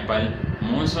Temple,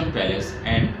 Monsoon Palace,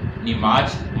 and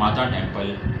Nimaj Mata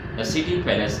Temple. The city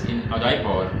palace in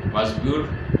Udaipur was built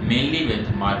mainly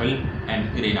with marble and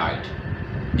granite.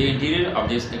 The interior of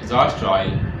this exhaust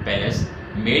royal palace,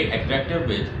 made attractive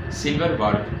with silver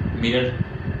work, mirror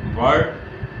work,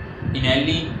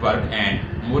 inlay work, and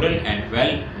mural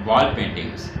and wall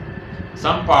paintings.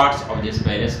 Some parts of this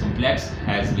palace complex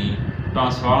has been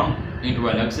transformed into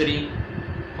a luxury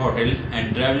hotel,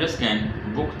 and travelers can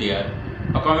book their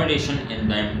accommodation in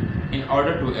them in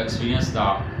order to experience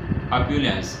the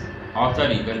opulence of the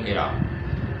regal era.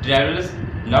 Travelers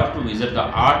love to visit the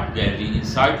art gallery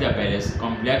inside the palace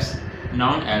complex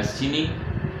known as Chini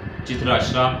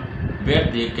Chitrashra, where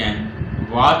they can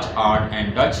watch art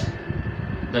and touch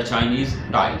the Chinese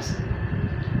tiles.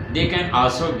 They can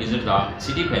also visit the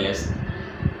city palace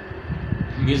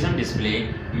museum,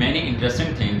 display many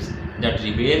interesting things that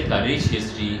reveal the rich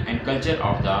history and culture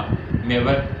of the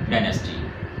Mewar dynasty.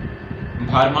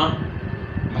 Bharma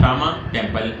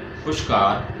Temple,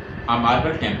 Pushkar, a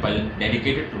marble temple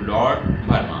dedicated to Lord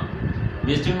Bharma.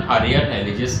 Visiting a rare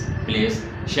religious place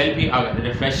shall be a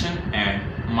refreshing and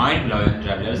mind-blowing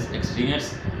traveler's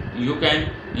experience. You can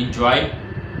enjoy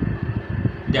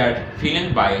that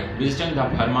feeling by visiting the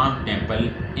Bharma Temple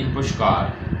in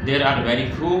Pushkar. There are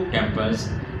very few temples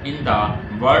in the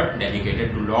world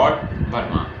dedicated to Lord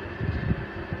Bharma,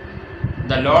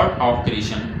 the Lord of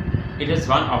Creation. It is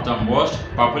one of the most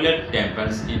popular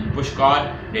temples in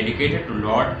Pushkar dedicated to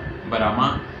Lord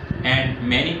Brahma, and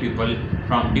many people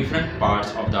from different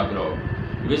parts of the globe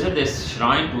visit this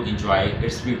shrine to enjoy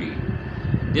its beauty.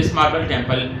 This marble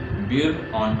temple, built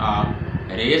on a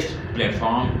raised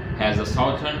platform, has a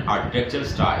southern architectural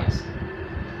styles.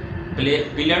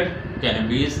 Pillared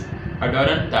canopies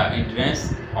adorn the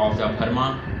entrance of the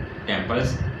Brahma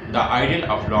temples. The idol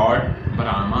of Lord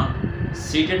Brahma,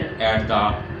 seated at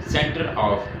the center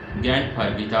of Grand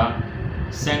Parvita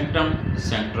Sanctum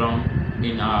Sanctorum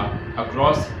in a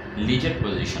across legged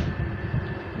position.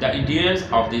 The interiors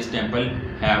of this temple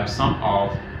have some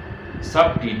of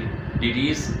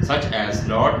sub-deities such as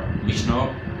Lord Vishnu,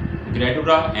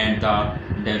 Gradura, and the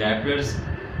developers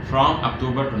from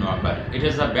October to November. It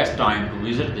is the best time to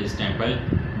visit this temple.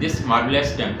 This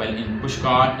marvelous temple in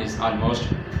Pushkar is almost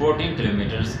 14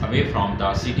 kilometers away from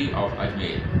the city of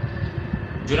Ajmer.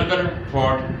 Junagadh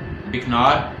Fort,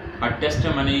 Bikaner, a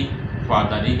testimony for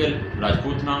the regal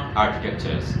Rajputana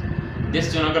architectures.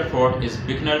 This Junagadh Fort is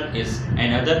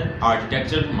another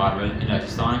architectural marvel in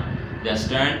Rajasthan that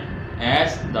stand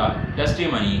as the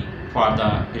testimony for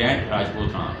the grand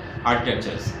Rajputana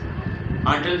architectures.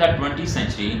 Until the 20th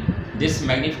century, this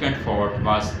magnificent fort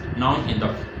was known in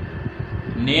the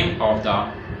name of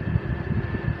the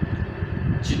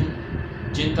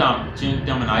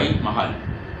Chintamanai Mahal.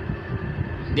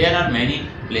 There are many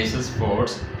places,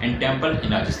 forts, and temples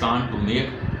in Rajasthan to make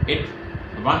it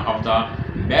one of the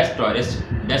best tourist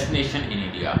destinations in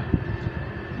India.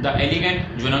 The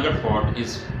elegant Junagadh Fort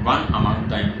is one among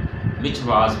them, which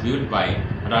was built by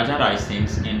Raja Rai Singh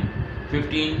in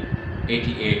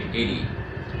 1588 AD.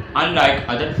 Unlike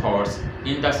other forts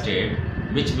in the state,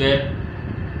 which were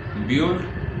built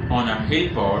on a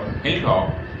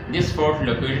hilltop, this fort,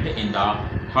 located in the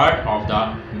heart of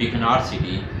the Bikaner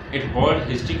city, it holds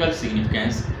historical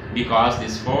significance because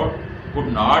this fort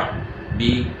could not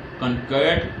be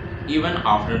conquered even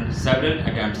after several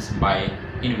attempts by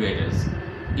invaders.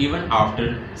 Even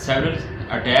after several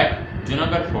attacks,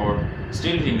 Junagadh Fort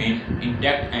still remains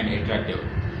intact and attractive.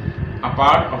 A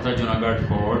part of the Junagadh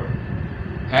Fort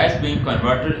has been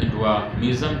converted into a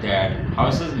museum that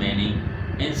houses many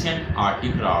ancient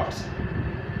artifacts.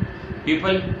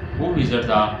 People who visit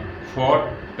the fort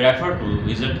prefer to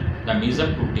visit the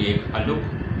museum to take a look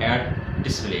at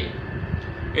display.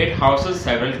 It houses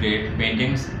several great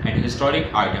paintings and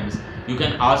historic items. You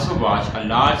can also watch a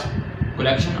large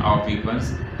collection of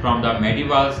weapons from the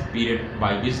medieval period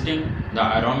by visiting the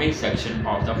armory section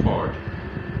of the fort.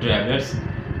 Travelers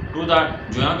to the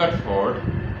Junagadh Fort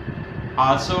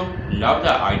also love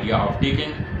the idea of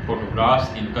taking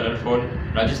photographs in colorful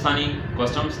Rajasthani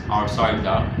costumes outside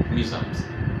the museums.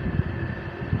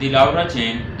 The Laura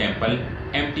Jain Temple,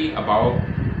 empty about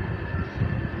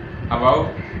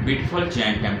beautiful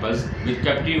Jain temples with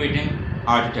captivating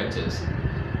architectures.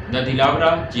 The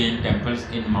Dilavara Jain temples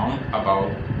in Mount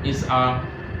Above is a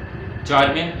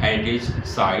charming heritage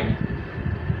site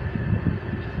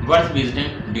worth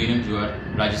visiting during your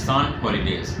Rajasthan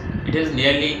holidays. It is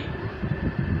nearly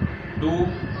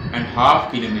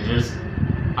 2.5 kilometers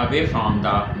away from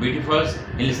the beautiful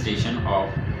hill station of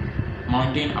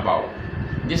mountain above.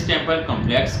 This temple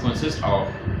complex consists of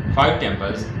 5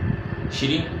 temples: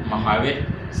 Shri Mahavir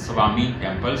Swami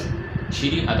temples,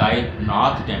 Shri Adai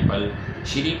Nath temple,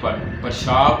 Shri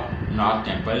Prashab Nath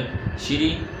temple,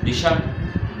 Shri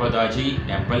Rishabhadaji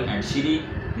temple, and Shri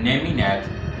Neminath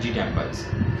Ji temples.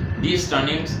 These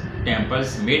stunning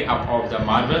temples made up of the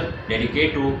marble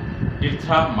dedicated to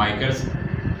Tirtha Makars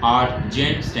are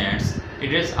Jain stands.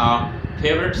 It is a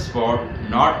favorite spot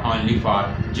not only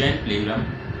for Jain pilgrims,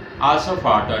 also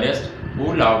for tourists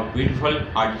who love beautiful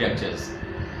architectures.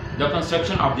 The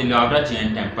construction of the Lavra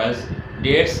Jain temples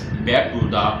dates back to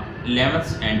the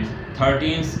 11th and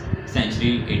 13th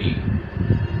century AD.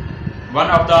 One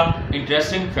of the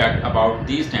interesting facts about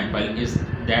these temples is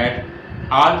that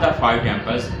all the 5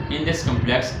 temples in this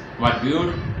complex were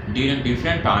built during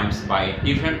different times by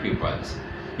different peoples.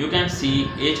 You can see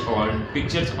age-old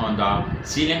pictures on the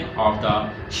ceiling of the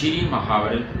Shri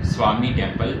Mahavir Swami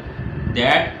temple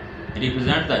that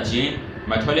represent the Jain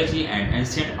mythology and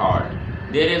ancient art.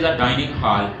 There is a dining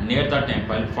hall near the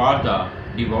temple for the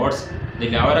devotees. The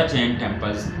Lavara Jain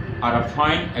temples are a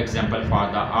fine example for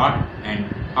the art and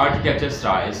architecture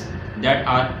styles that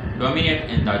are dominant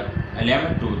in the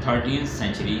 11th to 13th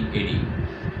century AD.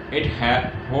 It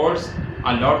holds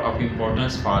a lot of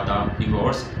importance for the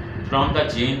devotees from the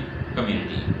Jain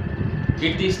community.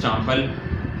 Kirti's temple,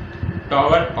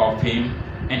 Tower of Fame,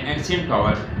 an ancient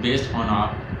tower based on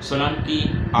a Solanki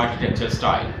architecture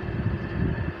style.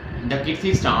 The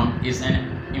Kirti's tomb is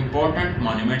an important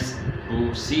monument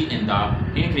to see in the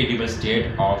incredible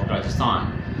state of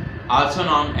Rajasthan. Also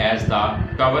known as the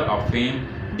Tower of Fame,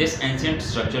 this ancient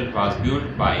structure was built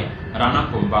by Rana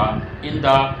Kumbha in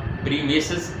the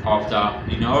premises of the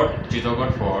renowned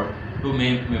Chittorgarh fort to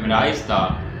memorize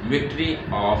the victory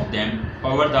of them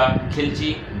over the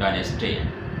Khilji dynasty.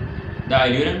 The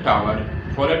alluring tower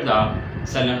followed the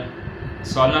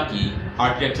Solanki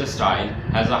architecture style,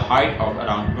 has a height of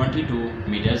around 22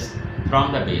 meters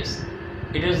from the base.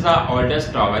 It is the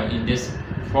oldest tower in this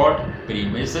fort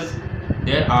premises.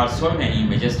 There are so many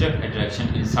majestic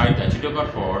attractions inside the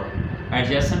Chittorgarh fort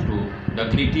adjacent to the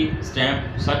Kirti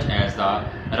stamp, such as the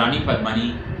Rani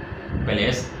Padmani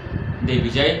Palace, the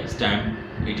Vijay stamp,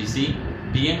 etc.,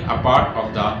 being a part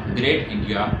of the Great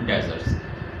India deserts.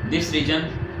 This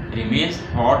region remains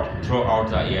hot throughout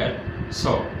the year,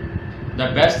 so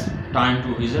the best time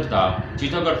to visit the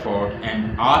Chittorgarh fort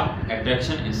and all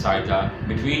attraction inside the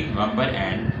between November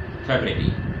and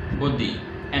February. Bundi,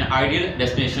 an ideal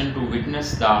destination to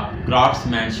witness the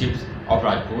craftsmanship of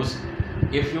Rajputs.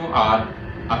 If you are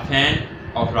a fan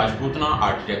of Rajputana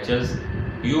architectures,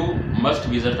 you must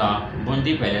visit the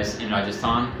Bundi Palace in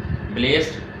Rajasthan,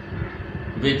 blessed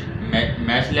with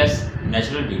matchless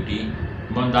natural beauty.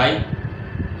 Bundi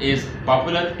is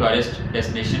popular tourist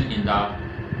destination in the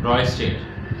Royal State.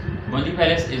 Bundi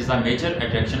Palace is the major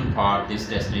attraction for this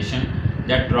destination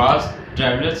that draws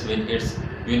travelers with its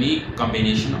unique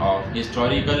combination of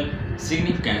historical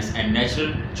significance and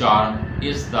natural charm. It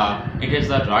is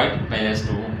the right palace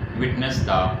to witness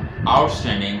the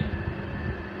outstanding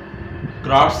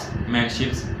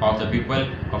craftsmanship of the people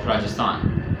of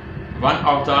Rajasthan. One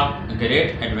of the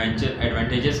great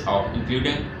advantages of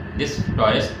including this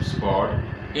tourist spot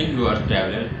in your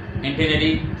travel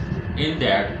itinerary in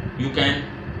that you can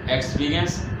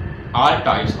experience all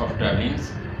types of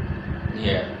travelings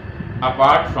here.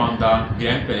 Apart from the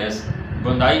Grand Palace,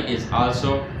 Bundi is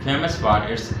also famous for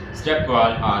its step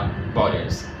wall or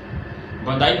borders.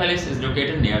 Bundi Palace is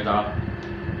located near the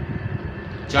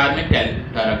charming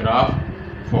telegraph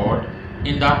fort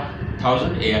in the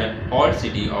 1,000-year-old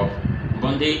city of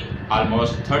Bundi,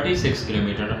 almost 36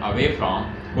 km away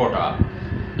from Kota.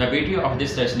 The beauty of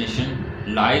this destination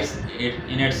lies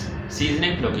in its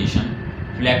scenic location,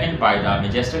 flanked by the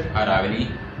majestic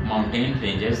Aravalli mountain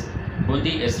ranges.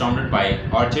 Bundi is surrounded by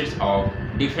orchards of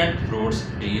different fruits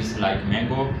trees like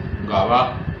mango,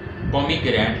 guava,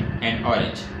 pomegranate, and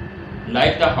orange.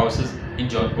 Like the houses in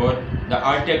Jodhpur, the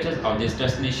architecture of this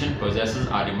destination possesses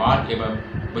a remarkable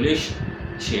bluish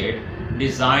shade,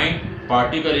 designed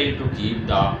particularly to keep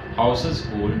the houses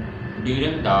cool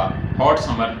during the hot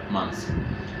summer months.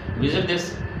 Visit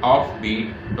this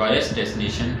offbeat tourist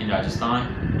destination in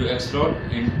Rajasthan to explore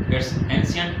its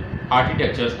ancient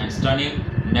architectures and stunning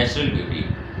natural beauty.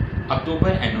 October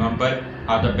and November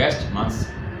are the best months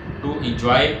to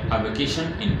enjoy a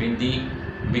vacation in Bundi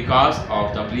because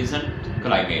of the pleasant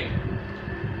climate.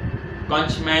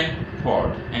 Conchman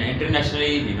Fort, an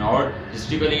internationally renowned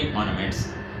historical monument.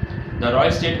 The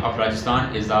royal state of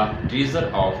Rajasthan is a treasure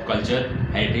of culture,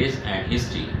 heritage, and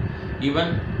history.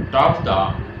 Even atop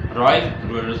the royal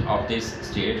rulers of this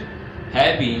state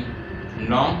have been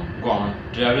long gone.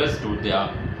 Travelers to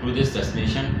this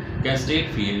destination can still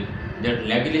feel their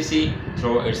legacy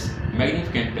through its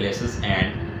magnificent palaces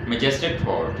and majestic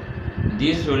fort.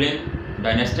 These ruling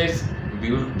dynasties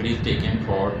built breathtaking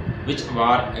fort which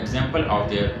were example of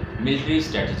their military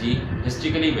strategy,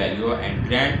 historical value and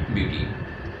grand beauty.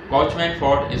 Coachman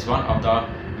Fort is one of the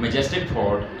majestic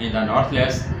fort in the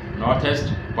northwest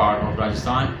part of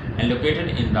Rajasthan and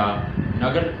located in the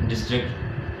Nagar district.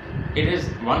 It is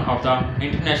one of the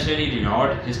internationally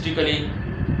renowned historical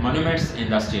monuments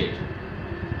in the state.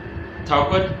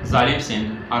 Thakur Zalim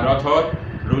Singh, a Rathore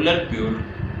ruler, built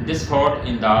this fort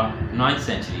in the 9th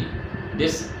century.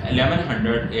 This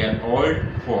 1100-year-old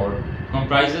fort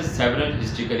comprises several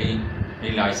historical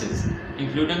realities,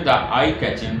 including the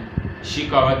eye-catching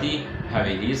Shikawati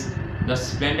Havelis. The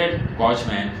splendid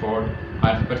Coachman Fort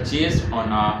are perched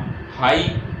on a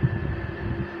high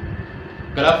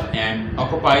cliff and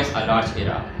occupies a large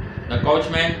area. The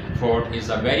Coachman Fort is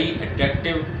a very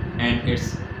attractive and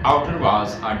its outer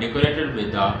walls are decorated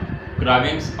with the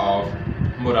carvings of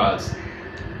murals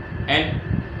and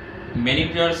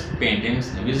miniatures paintings.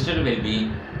 Visitors will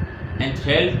be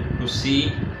enthralled to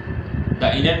see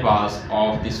the inner walls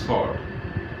of this fort,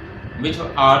 which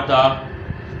are the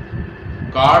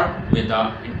carved with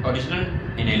the original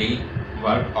inlay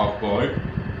work of gold,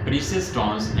 precious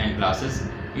stones and glasses.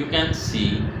 You can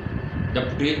see the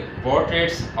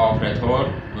portraits of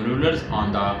Rathore rulers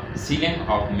on the ceiling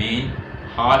of main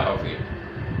hall of it.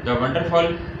 The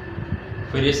wonderful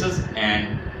friezes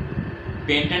and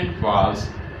painted walls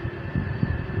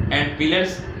and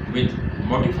pillars with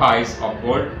motifs of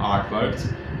gold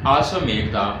artworks also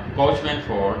make the Coachman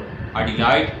Fort a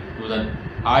delight to the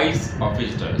eyes of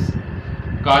visitors.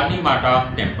 Karni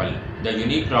Mata Temple, the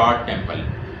unique rod temple.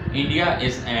 India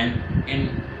is an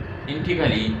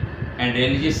integrally and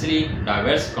religiously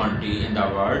diverse country in the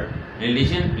world.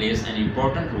 Religion plays an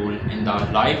important role in the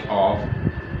life of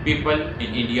people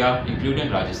in India, including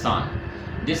Rajasthan.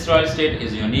 This royal state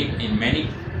is unique in many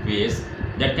ways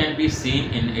that can be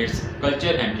seen in its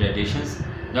culture and traditions.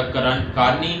 The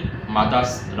Karni Mata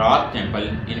Raat temple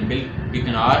in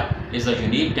Bikaner is a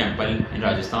unique temple in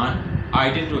Rajasthan,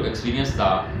 ideal to experience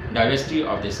the diversity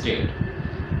of the state.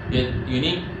 The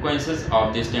unique coincidence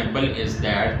of this temple is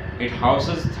that it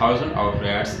houses thousands of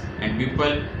rats and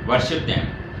people worship them.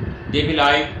 They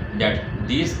believe that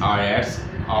these rats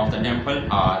of the temple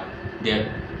are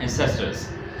their ancestors.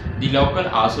 The local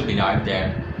also believe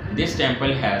that this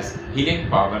temple has healing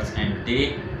powers and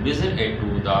they visit it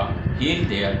to heal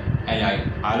their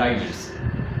ailments.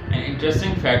 An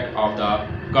interesting fact of the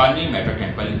Karni Mata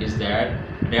temple is that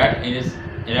rat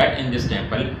in this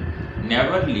temple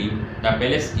never leave the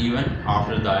palace even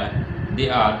after they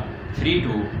are free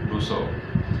to do so.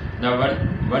 The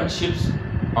worshippers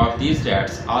of these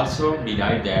rats also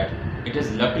believe that it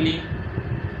is lucky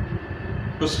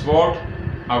to spot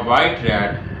a white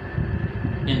rat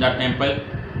in the temple.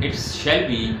 It shall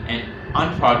be an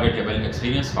unforgettable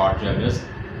experience for travelers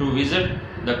to visit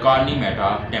the Karni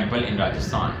Mata temple in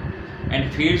Rajasthan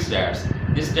and feeds rats.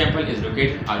 This temple is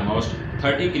located almost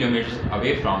 30 kilometers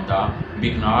away from the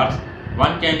Bikaner.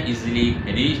 One can easily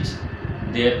reach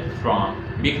there from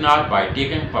Bikaner by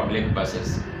taking public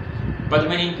buses.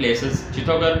 Padmani places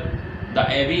Chittorgarh, the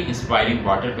awe-inspiring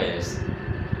water palace.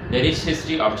 The rich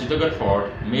history of Chittorgarh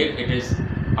Fort make it is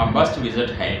a must-visit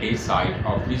heritage site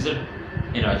of visit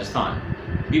in Rajasthan.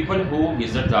 People who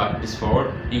visit this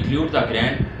fort include the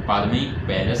Grand Padmani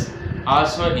Palace,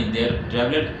 also in their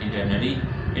traveler itinerary.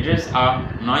 It is a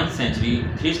 9th century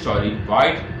 3-story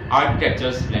white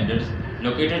architecture splendor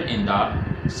located in the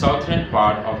southern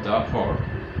part of the fort.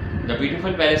 The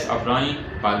beautiful palace of Rani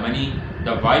Padmani,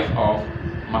 the wife of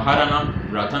Maharana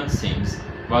Ratan Singh,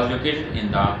 was located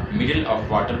in the middle of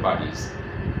water bodies.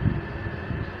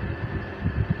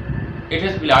 It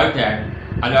is believed that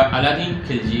Aladdin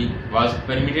Khilji was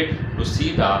permitted to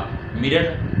see the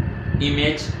mirror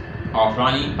image of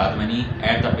Rani Padmani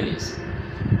at the palace.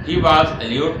 He was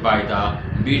allured by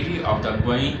the beauty of the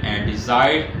queen and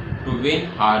desired to win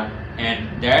her,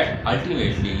 and that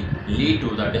ultimately led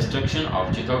to the destruction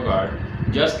of Chittorgarh,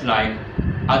 just like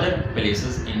other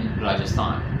places in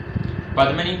Rajasthan.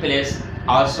 Padmani Palace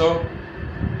also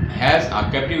has a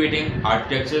captivating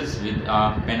architecture with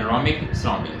panoramic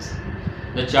surroundings.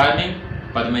 The charming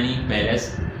Padmani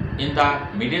Palace in the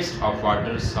midst of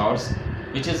water source,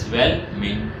 which is well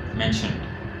mentioned.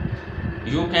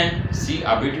 You can see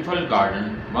a beautiful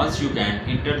garden once you can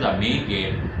enter the main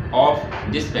gate of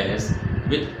this palace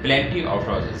with plenty of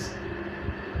roses.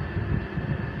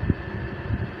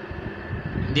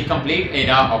 The complete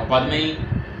era of Padmani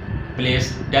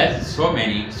place tells so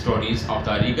many stories of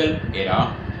the regal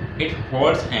era. It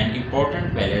holds an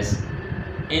important place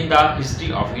in the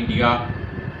history of India,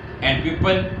 and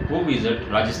people who visit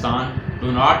Rajasthan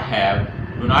do not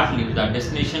leave the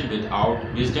destination without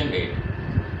visiting it.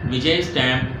 Vijay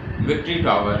Stamp Victory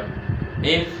Tower,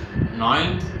 a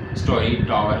 9-story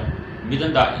tower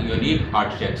within the unique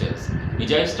architectures.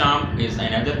 Vijay Stamp is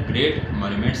another great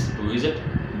monument to visit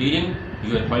during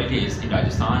your holidays in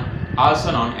Rajasthan,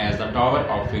 also known as the Tower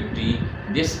of Victory.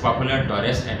 This popular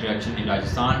tourist attraction in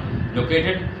Rajasthan,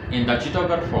 located in the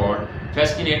Chittorgarh Fort,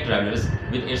 fascinates travelers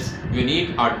with its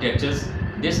unique architectures.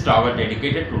 This tower,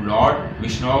 dedicated to Lord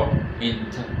Vishnu in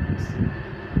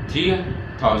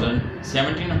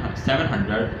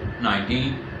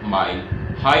 3,719 mile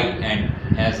high and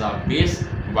has a base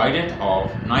width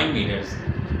of 9 meters.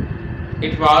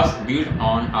 It was built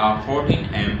on a 14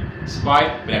 m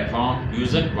spiked platform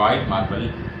using white marble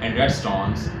and red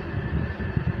stones.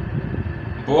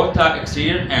 Both the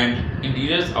exterior and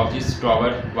interiors of this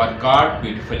tower were carved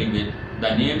beautifully with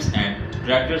the names and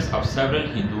characters of several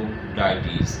Hindu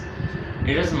deities.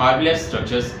 It is marvelous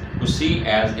structures to see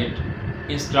as it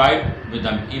inscribed with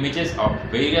the images of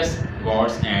various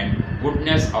gods and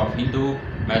goodness of Hindu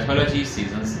mythology,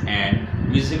 seasons and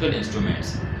musical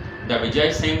instruments. The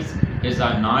Vijay Singhs is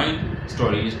a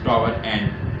 9-story tower,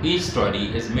 and each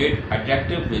story is made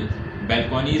attractive with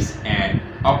balconies and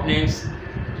openings.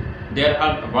 There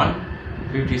are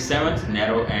 157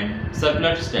 narrow and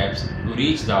circular steps to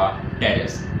reach the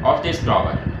terrace of this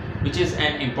tower, which is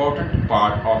an important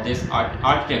part of this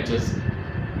architecture.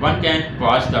 One can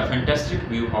watch the fantastic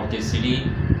view of the city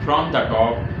from the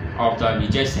top of the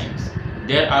Vijay Singhs.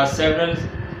 There are several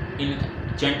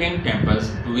enchanting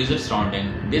temples to visit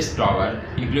surrounding this tower,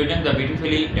 including the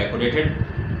beautifully decorated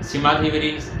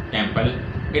Simadhiviri temple.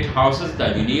 It houses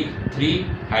the unique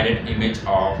 3-headed image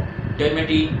of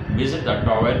Termiti. Visit the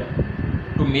tower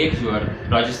to make your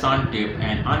Rajasthan trip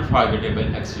an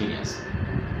unforgettable experience.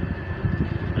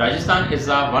 Rajasthan is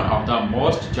one of the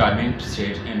most charming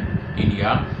states in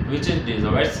India, which is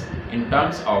diverse in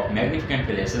terms of magnificent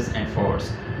places and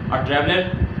forts. A traveler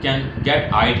can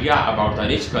get idea about the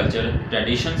rich culture,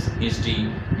 traditions, history,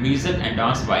 music and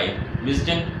dance by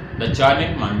visiting the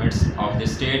charming monuments of the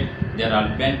state. There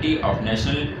are plenty of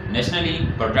nationally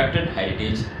protected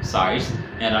heritage sites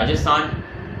in Rajasthan,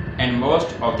 and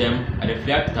most of them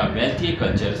reflect the wealthy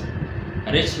cultures,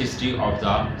 rich history of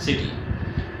the city.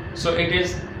 So it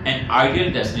is an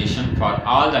ideal destination for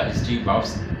all the history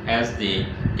buffs, as they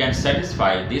can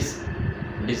satisfy this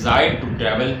desire to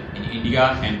travel in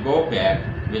India and go back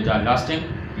with the lasting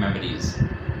memories.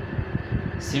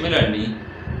 Similarly,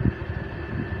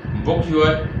 book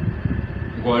your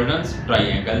Golden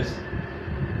Triangles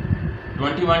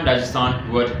 21 Rajasthan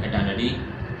Tour itinerary.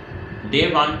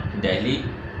 Day 1 Delhi,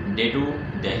 Day 2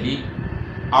 Delhi.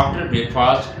 After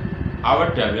breakfast, our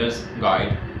traveler's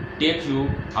guide takes you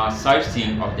a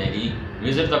sightseeing of Delhi.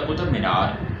 Visit the Qutub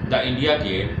Minar, the India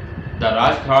Gate, the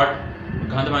Rajghat,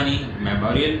 Gandhmani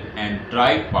Memorial and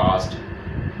drive past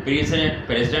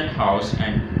President House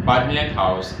and Parliament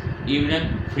House.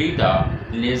 Evening, free the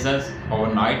leisure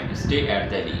overnight stay at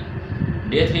Delhi.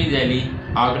 Day 3 Delhi,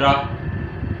 Agra,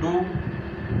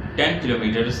 10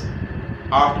 kilometers.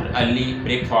 After early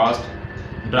breakfast,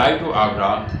 drive to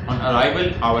Agra. On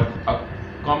arrival, our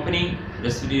company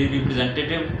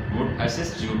representative would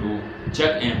assist you to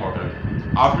check in hotel.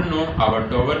 Afternoon, our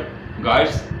tour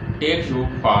guides take you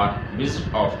for visit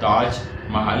of Taj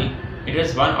Mahal. It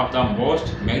is one of the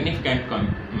most magnificent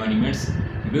monuments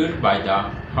built by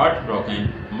the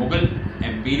heartbroken Mughal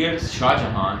Emperor Shah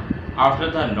Jahan after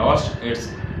the lost its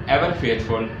ever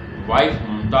faithful wife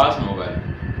Mumtaz Mughal.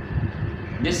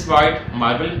 This white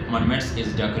marble monument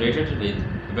is decorated with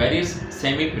various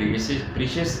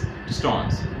semi-precious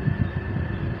stones.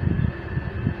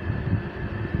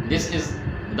 This is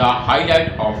the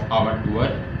highlight of our tour.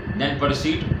 Then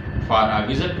proceed for a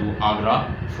visit to Agra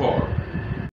Fort.